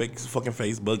on their fucking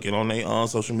Facebook, get on their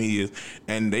social medias,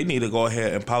 and they need to go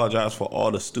ahead and apologize for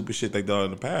all the stupid shit they done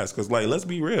in the past. Because like, let's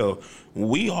be real,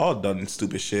 we all done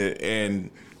stupid shit, and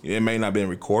it may not have been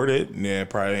recorded, and it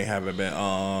probably haven't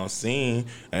been seen,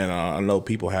 and I know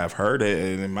people have heard it,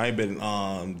 and it might have been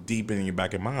deep in your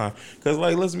back of mind. Because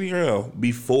like, let's be real,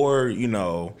 before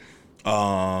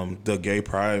the gay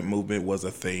pride movement was a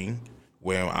thing,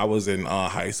 when I was in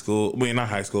high school, not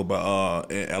high school,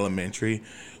 but in elementary,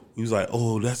 we was like,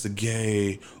 oh, that's a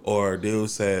gay, or they would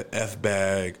say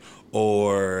F-bag,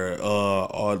 or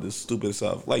all this stupid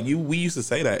stuff. Like we used to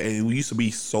say that, and we used to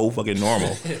be so fucking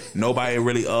normal. Nobody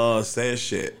really said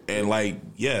shit. And like,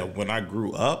 when I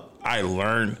grew up, I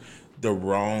learned the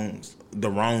wrongs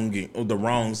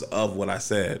of what I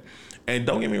said. And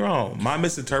don't get me wrong, my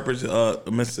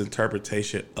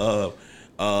misinterpretation of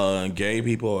gay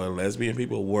people and lesbian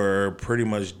people were pretty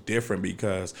much different,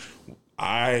 because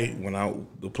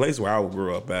the place where I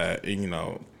grew up at,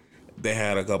 they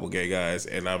had a couple gay guys,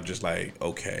 and I'm just like,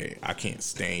 okay, I can't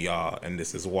stand y'all, and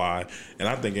this is why. And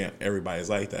I'm thinking everybody's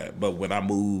like that. But when I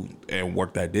moved and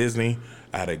worked at Disney,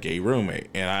 I had a gay roommate,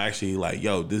 and I actually like,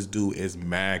 this dude is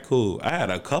mad cool. I had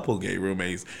a couple gay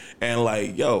roommates, and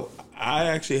like, I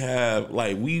actually have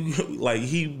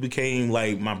he became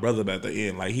like my brother at the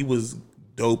end. Like he was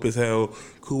dope as hell,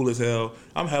 cool as hell.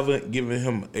 I'm giving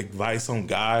him advice on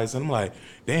guys, and I'm like,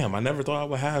 damn, I never thought I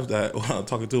would have that while I'm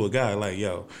talking to a guy. Like,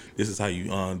 yo, this is how you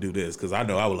do this, because I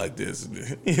know I would like this.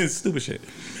 It's stupid shit.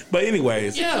 But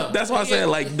anyways, that's why I said,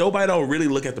 like, nobody don't really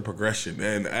look at the progression.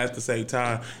 And at the same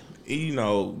time, you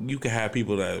know, you can have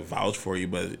people that vouch for you,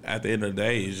 but at the end of the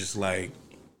day, it's just like,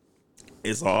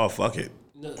 it's all fuck it.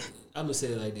 No, I'm gonna say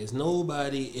it like this: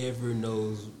 nobody ever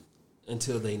knows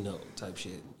until they know, type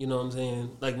shit. You know what I'm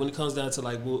saying? Like when it comes down to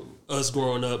like us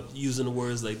growing up using the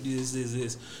words like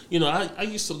this. You know, I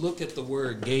used to look at the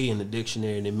word gay in the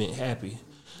dictionary and it meant happy,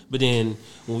 but then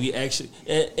when we actually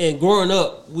and growing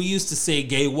up, we used to say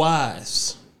gay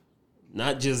wives,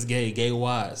 not just gay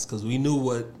wives, because we knew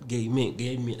what gay meant.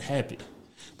 Gay meant happy,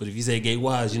 but if you say gay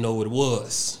wives, you know what it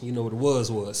was. You know what it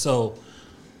was. So.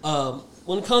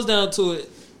 When it comes down to it,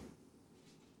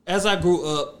 as I grew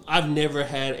up, I've never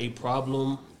had a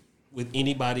problem with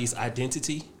anybody's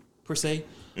identity per se.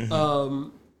 Mm-hmm.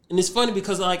 And it's funny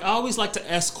because like I always like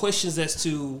to ask questions as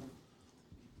to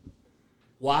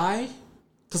why,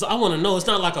 because I want to know. It's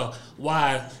not like a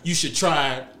why you should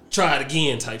try it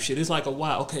again type shit. It's like a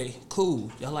why. Okay,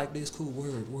 cool. Y'all like this? Cool.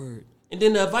 Word. And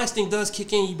then the advice thing does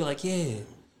kick in. You be like, yeah,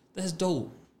 that's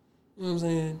dope. You know what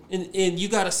I'm saying? And you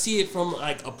got to see it from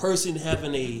like a person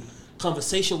having a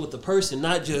conversation with the person,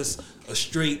 not just a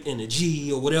straight and a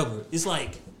G or whatever. It's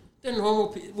like they're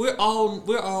normal. We're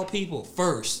all people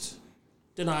first.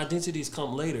 Then our identities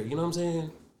come later. You know what I'm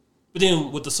saying? But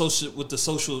then with the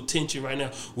social tension right now,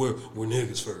 we're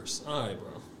niggas first. All right,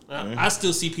 bro. I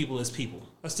still see people as people.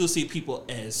 I still see people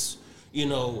as, you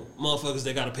know, motherfuckers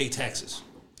that got to pay taxes.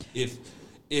 If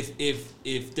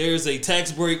there's a tax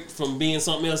break from being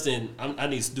something else, then I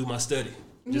need to do my study.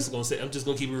 I'm just gonna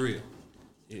keep it real.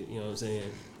 You know what I'm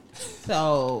saying?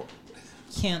 So,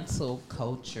 cancel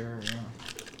culture.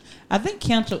 I think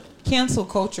cancel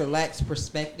culture lacks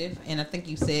perspective, and I think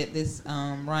you said this,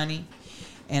 Ronnie,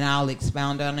 and I'll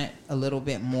expound on it a little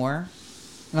bit more.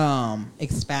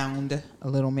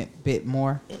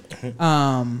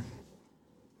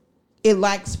 It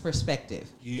lacks perspective.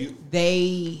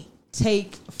 They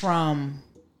take from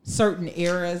certain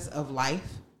eras of life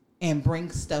and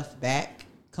bring stuff back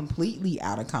completely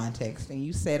out of context. And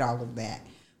you said all of that.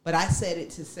 But I said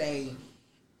it to say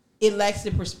it lacks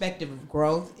the perspective of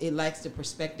growth. It lacks the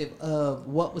perspective of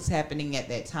what was happening at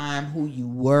that time, who you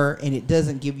were, and it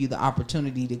doesn't give you the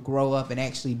opportunity to grow up and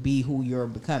actually be who you're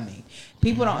becoming.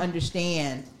 People don't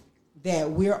understand that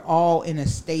we're all in a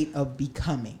state of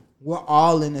becoming. We're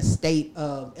all in a state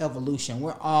of evolution.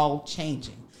 We're all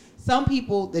changing. Some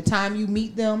people, the time you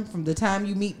meet them, from the time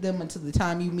you meet them until the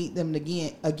time you meet them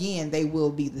again, they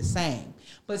will be the same.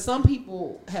 But some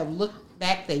people have looked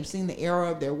back, they've seen the error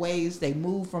of their ways, they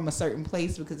move from a certain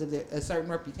place because of a certain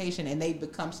reputation, and they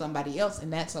become somebody else,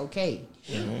 and that's okay.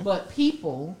 Mm-hmm. But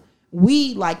people,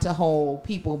 we like to hold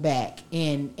people back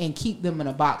and keep them in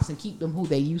a box and keep them who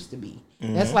they used to be.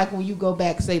 Mm-hmm. That's like when you go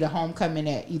back, say, to homecoming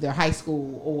at either high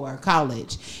school or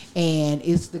college, and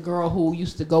it's the girl who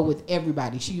used to go with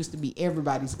everybody. She used to be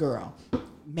everybody's girl.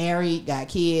 Married, got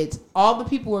kids. All the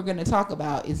people we're going to talk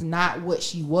about is not what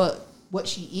she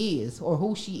is or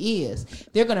who she is.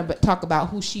 They're going to talk about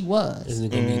who she was. Isn't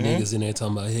it going to be niggas in there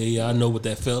talking about, hey, I know what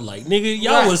that felt like. Nigga,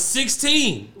 y'all was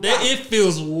 16. That it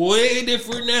feels way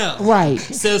different now. Right.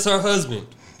 Says her husband.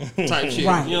 Type shit.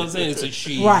 Right. You know what I'm saying? It's a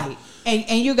she. Right.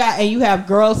 And you have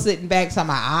girls sitting back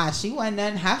talking about, she wasn't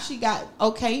nothing. How she got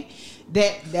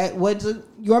that was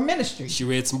your ministry. She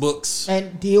read some books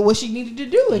and did what she needed to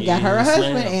do and got her a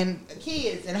husband and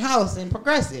kids and house and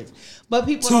progressive. But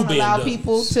people don't allow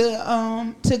people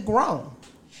to grow.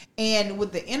 And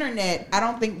with the internet, I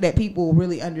don't think that people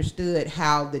really understood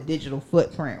how the digital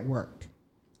footprint worked.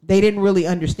 They didn't really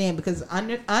understand because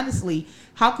honestly,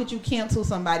 how could you cancel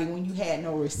somebody when you had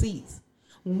no receipts?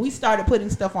 When we started putting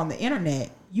stuff on the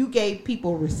internet, you gave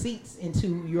people receipts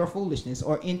into your foolishness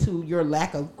or into your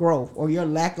lack of growth or your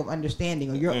lack of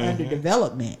understanding or your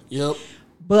underdevelopment. Yep.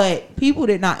 But people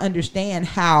did not understand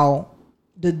how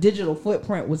the digital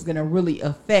footprint was going to really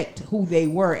affect who they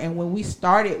were. And when we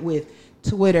started with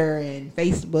Twitter and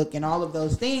Facebook and all of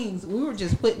those things, we were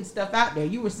just putting stuff out there.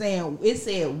 You were saying, it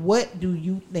said, what do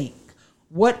you think?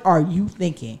 What are you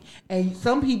thinking? And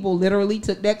some people literally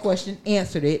took that question,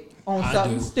 answered it on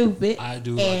something stupid. I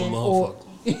do like a motherfucker.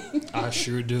 I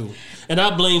sure do. And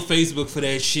I blame Facebook for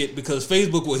that shit because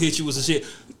Facebook will hit you with some shit.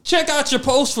 Check out your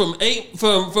post from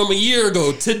a year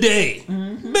ago today.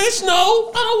 Mm-hmm. Bitch, no,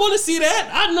 I don't want to see that.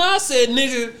 I know I said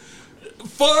nigga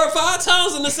 4 or 5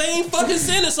 times in the same fucking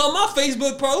sentence on my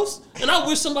Facebook post. And I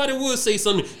wish somebody would say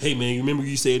something. Hey, man, you remember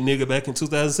you said nigga back in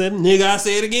 2007? Nigga, I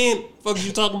say it again. Fuck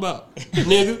you talking about?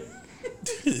 Nigga.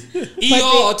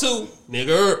 ER too.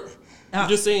 Nigga. I'm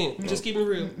just saying. Just keep it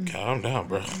real. Calm down,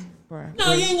 bro.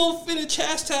 No, you ain't gonna finna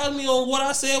chastise me on what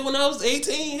I said when I was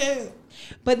 18. Hell.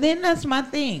 But then that's my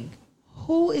thing.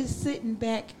 Who is sitting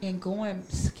back and going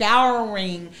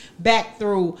scouring back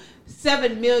through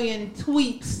 7 million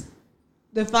tweets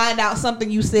to find out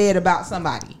something you said about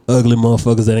somebody? Ugly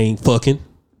motherfuckers that ain't fucking.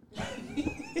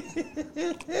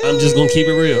 I'm just gonna keep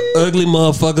it real. Ugly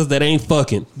motherfuckers that ain't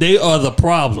fucking. They are the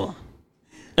problem.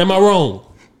 Am I wrong?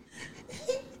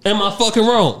 Am I fucking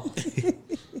wrong?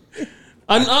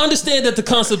 I understand that the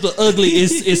concept of ugly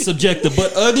is subjective,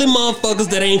 but ugly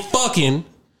motherfuckers that ain't fucking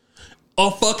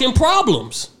are fucking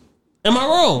problems. Am I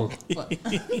wrong?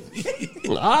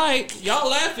 Alright, y'all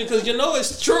laughing because you know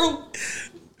it's true.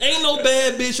 Ain't no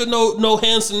bad bitch or no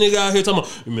handsome nigga out here talking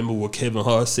about, remember what Kevin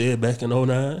Hart said back in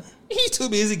 2009? He's too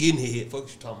busy getting hit. Fuck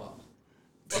what you talking about.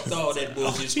 Fuck all that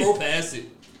bullshit. Scroll past it.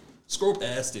 Scroll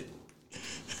past it.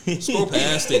 Scroll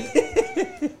past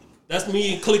it. That's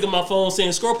me clicking my phone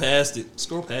saying scroll past it.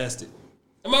 Scroll past it.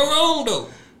 Am I wrong though?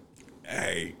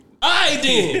 Hey. Alright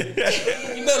then.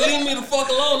 You better leave me the fuck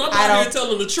alone. I'm out here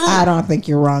telling the truth. I don't think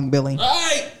you're wrong, Billy.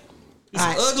 Alright. It's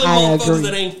ugly motherfuckers agree.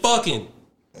 that ain't fucking.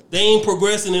 They ain't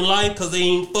progressing in life because they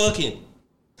ain't fucking.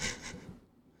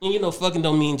 And you know, fucking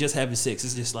don't mean just having sex.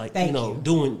 It's just like,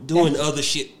 doing other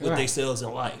shit with themselves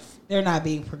in life. They're not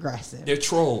being progressive. They're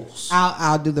trolls.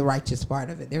 I'll do the righteous part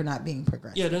of it. They're not being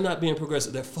progressive. Yeah, they're not being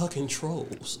progressive. They're fucking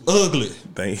trolls. Ugly.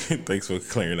 Thanks for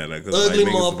clearing that up. Ugly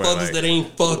motherfuckers that ain't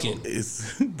fucking.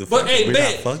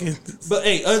 But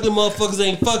hey, ugly motherfuckers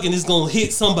ain't fucking. It's gonna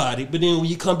hit somebody. But then when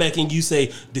you come back and you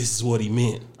say, this is what he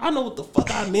meant. I know what the fuck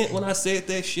I meant when I said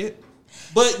that shit.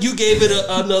 But you gave it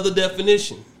another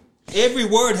definition. Every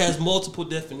word has multiple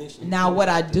definitions. Now, what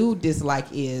I do dislike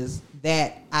is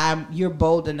that you're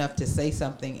bold enough to say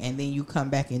something and then you come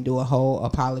back and do a whole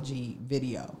apology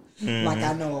video. Mm-hmm. Like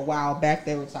I know a while back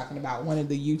they were talking about one of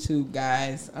the YouTube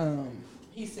guys.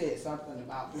 He said something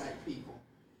about black people.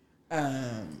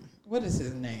 What is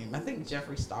his name? I think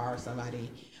Jeffree Star or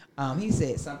somebody. He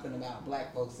said something about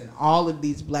black folks and all of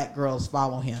these black girls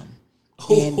follow him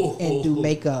and do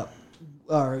makeup.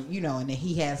 Or, and then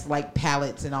he has like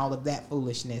palettes and all of that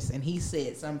foolishness. And he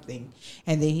said something.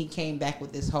 And then he came back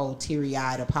with this whole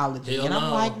teary-eyed apology. Hell and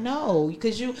I'm like, no.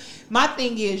 Because my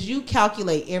thing is, you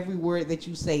calculate every word that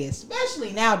you say,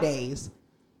 especially nowadays.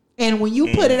 And when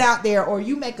you put it out there or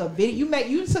you make a video,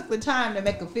 you took the time to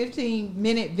make a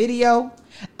 15-minute video.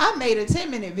 I made a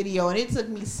 10-minute video and it took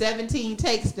me 17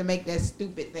 takes to make that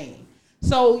stupid thing.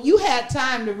 So you had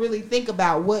time to really think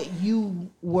about what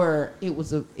you were. It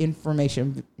was an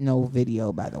information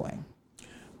video, by the way.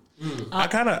 I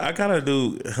kind of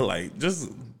do like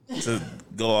just to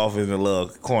go off in a little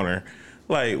corner.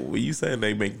 Like when you said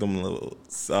they make them little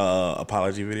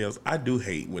apology videos, I do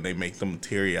hate when they make them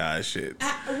teary-eyed shit.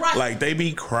 Right. Like they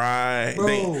be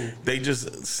crying, they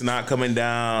just snot coming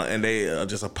down, and they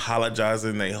just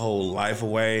apologizing their whole life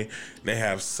away.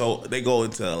 They go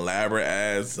into elaborate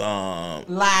ass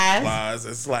lies.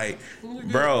 It's like,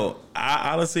 bro,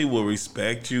 I honestly will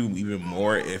respect you even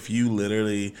more if you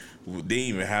literally didn't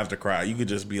even have to cry. You could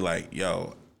just be like,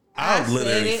 yo, I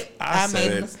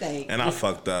made a mistake and I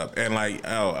fucked up, and like,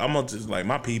 I'm gonna just like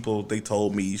my people. They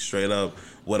told me straight up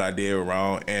what I did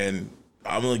wrong, and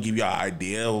I'm gonna give y'all an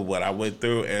idea of what I went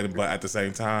through. But at the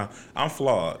same time, I'm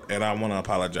flawed, and I want to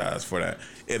apologize for that.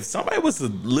 If somebody was to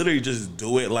literally just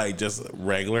do it like just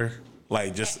regular,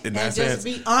 like just in that sense, just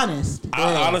be honest.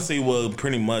 I honestly would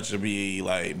pretty much be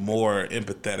like more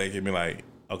empathetic and be like,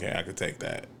 okay, I could take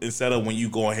that instead of when you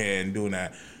go ahead and doing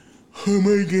that. Oh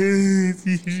my god,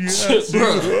 yes.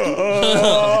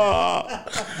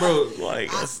 Bro, like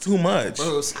that's too much.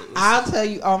 Bro, I'll tell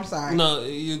you. Oh, I'm sorry. No,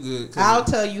 you're good. I'll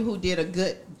tell you who did a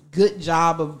good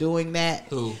job of doing that.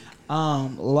 Who?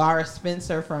 Laura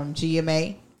Spencer from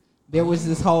GMA. There was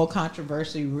this whole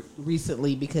controversy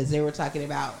recently because they were talking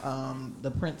about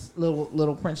the Prince,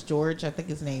 little Prince George, I think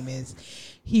his name is.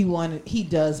 He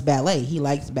does ballet. He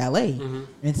likes ballet,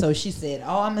 and so she said,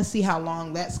 "Oh, I'm gonna see how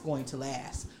long that's going to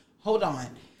last." Hold on,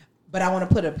 but I want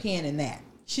to put a pin in that.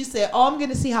 She said, "Oh, I'm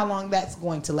going to see how long that's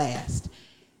going to last."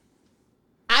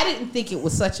 I didn't think it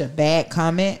was such a bad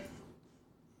comment.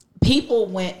 People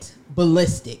went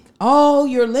ballistic. Oh,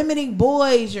 you're limiting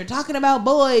boys. You're talking about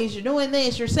boys. You're doing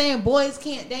this. You're saying boys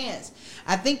can't dance.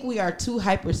 I think we are too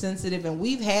hypersensitive, and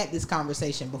we've had this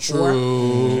conversation before.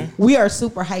 True. We are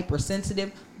super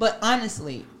hypersensitive, but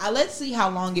honestly, let's see how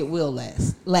long it will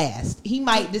last. He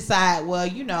might decide, well,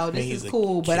 this He's is a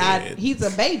cool, but kid. he's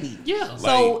a baby. Yeah.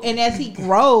 So, and as he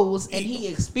grows and he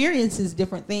experiences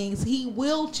different things, he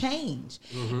will change.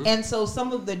 And so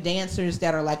some of the dancers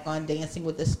that are like on Dancing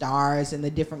with the Stars and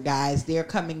the different guys, they're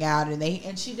coming out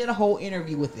and she did a whole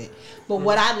interview with it. But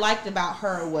what I liked about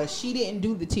her was she didn't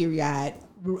do the teary-eyed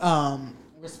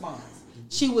response.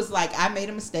 She was like, I made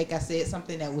a mistake. I said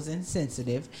something that was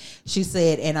insensitive. She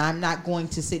said, and I'm not going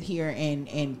to sit here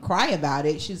and cry about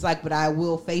it. She's like, but I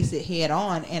will face it head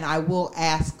on, and I will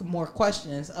ask more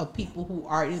questions of people who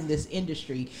are in this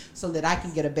industry so that I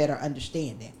can get a better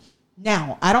understanding.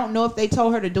 Now, I don't know if they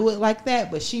told her to do it like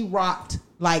that, but she rocked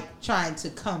like trying to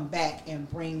come back and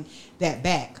bring that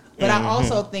back. But I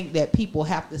also think that people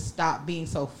have to stop being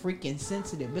so freaking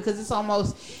sensitive, because it's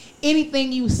almost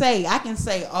anything you say. I can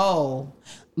say, oh,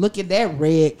 look at that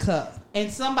red cup.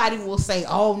 And somebody will say,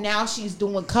 oh, now she's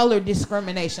doing color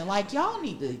discrimination. Like, y'all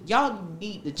need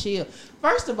to chill.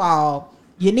 First of all,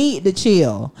 you need to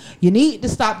chill. You need to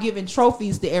stop giving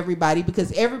trophies to everybody,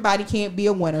 because everybody can't be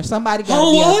a winner. Somebody got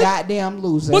to be a goddamn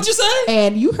loser. What you say?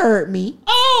 And you heard me.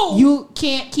 Oh. You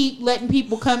can't keep letting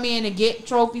people come in and get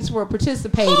trophies for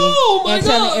participating and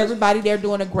telling everybody they're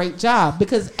doing a great job.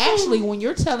 Because actually, when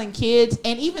you're telling kids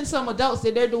and even some adults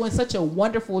that they're doing such a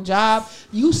wonderful job,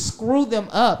 you screw them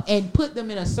up and put them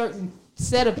in a certain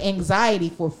set of anxiety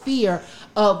for fear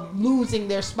of losing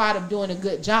their spot of doing a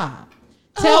good job.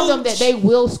 Tell them that they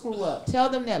will screw up. Tell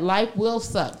them that life will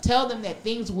suck. Tell them that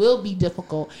things will be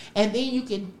difficult. And then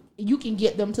you can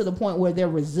get them to the point where they're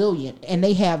resilient and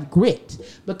they have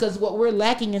grit. Because what we're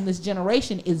lacking in this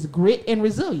generation is grit and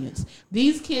resilience.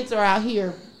 These kids are out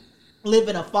here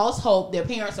living a false hope. Their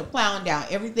parents are plowing down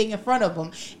everything in front of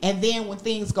them. And then when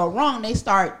things go wrong, they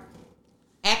start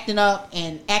acting up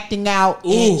and acting out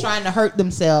and trying to hurt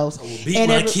themselves. I will beat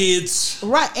my kids.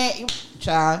 Right. And,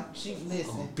 child,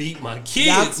 listen. Beat my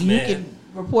kids, man. You can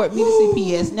report me to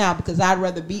CPS now, because I'd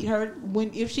rather beat her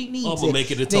if she needs it.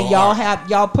 Make it then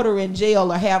y'all put her in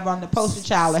jail or have her on the poster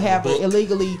child or have her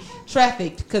illegally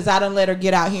trafficked, because I done let her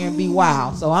get out here and be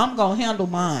wild. So I'm gonna handle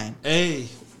mine. Hey,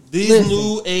 these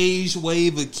new age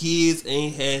wave of kids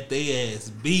ain't had their ass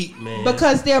beat, man.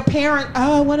 Because their parent,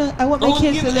 I want my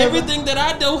kids to live everything that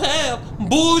I don't have.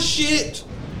 Bullshit.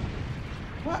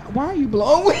 Why are you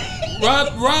blowing?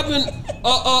 Ramen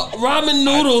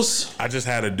noodles. I just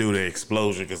had to do the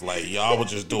explosion because y'all were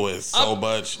just doing so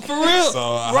much. For real. So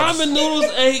ramen noodles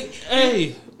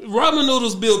ramen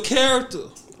noodles build character.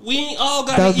 We ain't all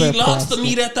gotta eat lobster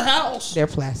meat at the house. They're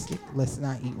plastic. Let's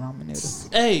not eat ramen noodles.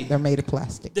 Hey. They're made of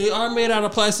plastic. They are made out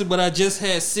of plastic, but I just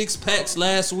had 6 packs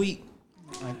last week.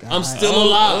 Oh my God. I'm still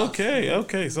alive.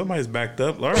 Okay. Somebody's backed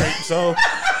up. All right. So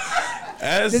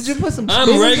did you put some I'm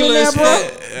spinach regular in there, bro?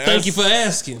 Thank you for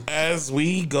asking. As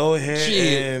we go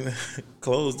ahead and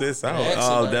close this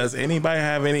out, does anybody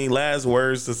have any last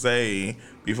words to say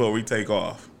before we take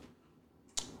off?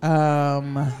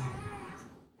 I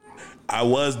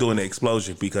was doing the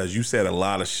explosion because you said a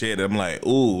lot of shit. I'm like,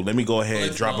 ooh, let me go ahead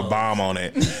and drop a bomb on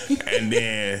it. And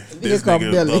then this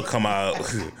nigga will come out.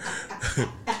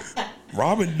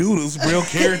 Ramen noodles, real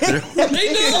character.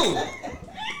 They do.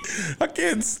 I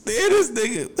can't stand this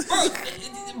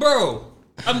nigga. Bro,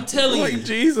 I'm telling you.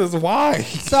 Jesus, why?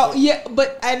 So, yeah,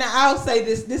 and I'll say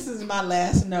this. This is my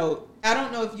last note. I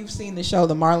don't know if you've seen the show,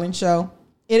 The Marlon Show.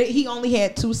 He only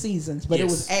had 2 seasons, but it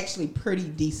was actually pretty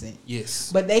decent.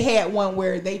 Yes. But they had one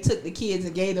where they took the kids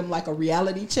and gave them like a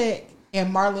reality check.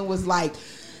 And Marlon was like,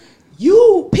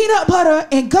 you, peanut butter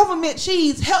and government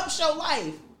cheese help show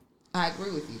life. I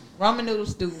agree with you. Ramen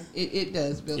noodles do. It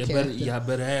does build character. Y'all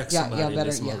better ask somebody in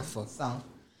this motherfucker. So,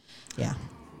 yeah.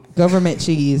 Government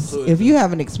cheese. If you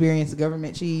haven't experienced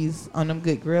government cheese on them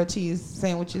good grilled cheese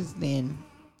sandwiches, then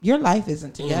your life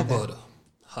isn't together. Butter.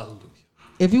 Hallelujah.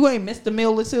 If you ain't missed a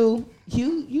meal or two,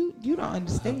 you don't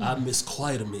understand. I missed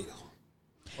quite a meal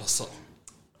or so.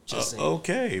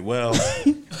 Okay, well,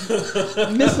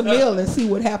 miss a meal and see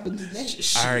what happens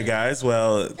next. All right, guys.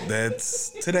 Well,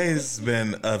 today's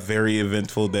been a very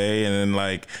eventful day, and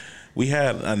then we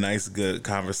had a nice, good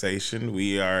conversation.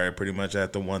 We are pretty much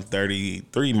at the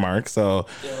 1:33 mark. So,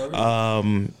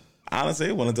 honestly,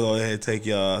 I wanted to go ahead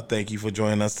and thank you for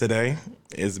joining us today.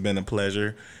 It's been a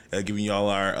pleasure giving y'all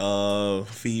our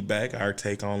feedback, our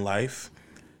take on life.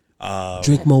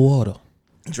 Drink more water.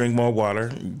 Drink more water.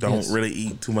 Don't really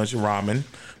eat too much ramen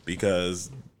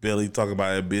because Billy talking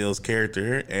about it builds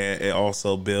character and it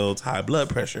also builds high blood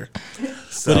pressure.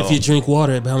 So, But if you drink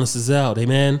water, it balances out.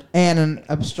 Amen. And an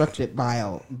obstructed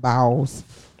bowels.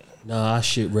 Nah, I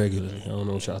shit regularly. I don't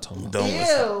know what y'all talking about.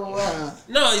 don't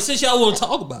listen. No, since y'all want to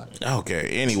talk about it. Okay,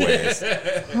 anyways.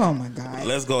 Oh my God.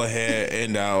 Let's go ahead and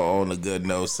end out on a good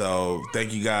note. So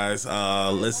thank you guys.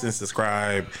 Listen,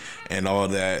 subscribe, and all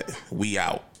that. We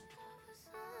out.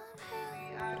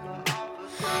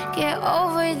 Get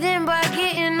over them by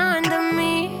getting under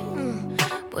me.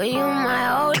 But you might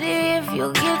hold it if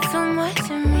you get too much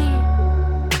of me.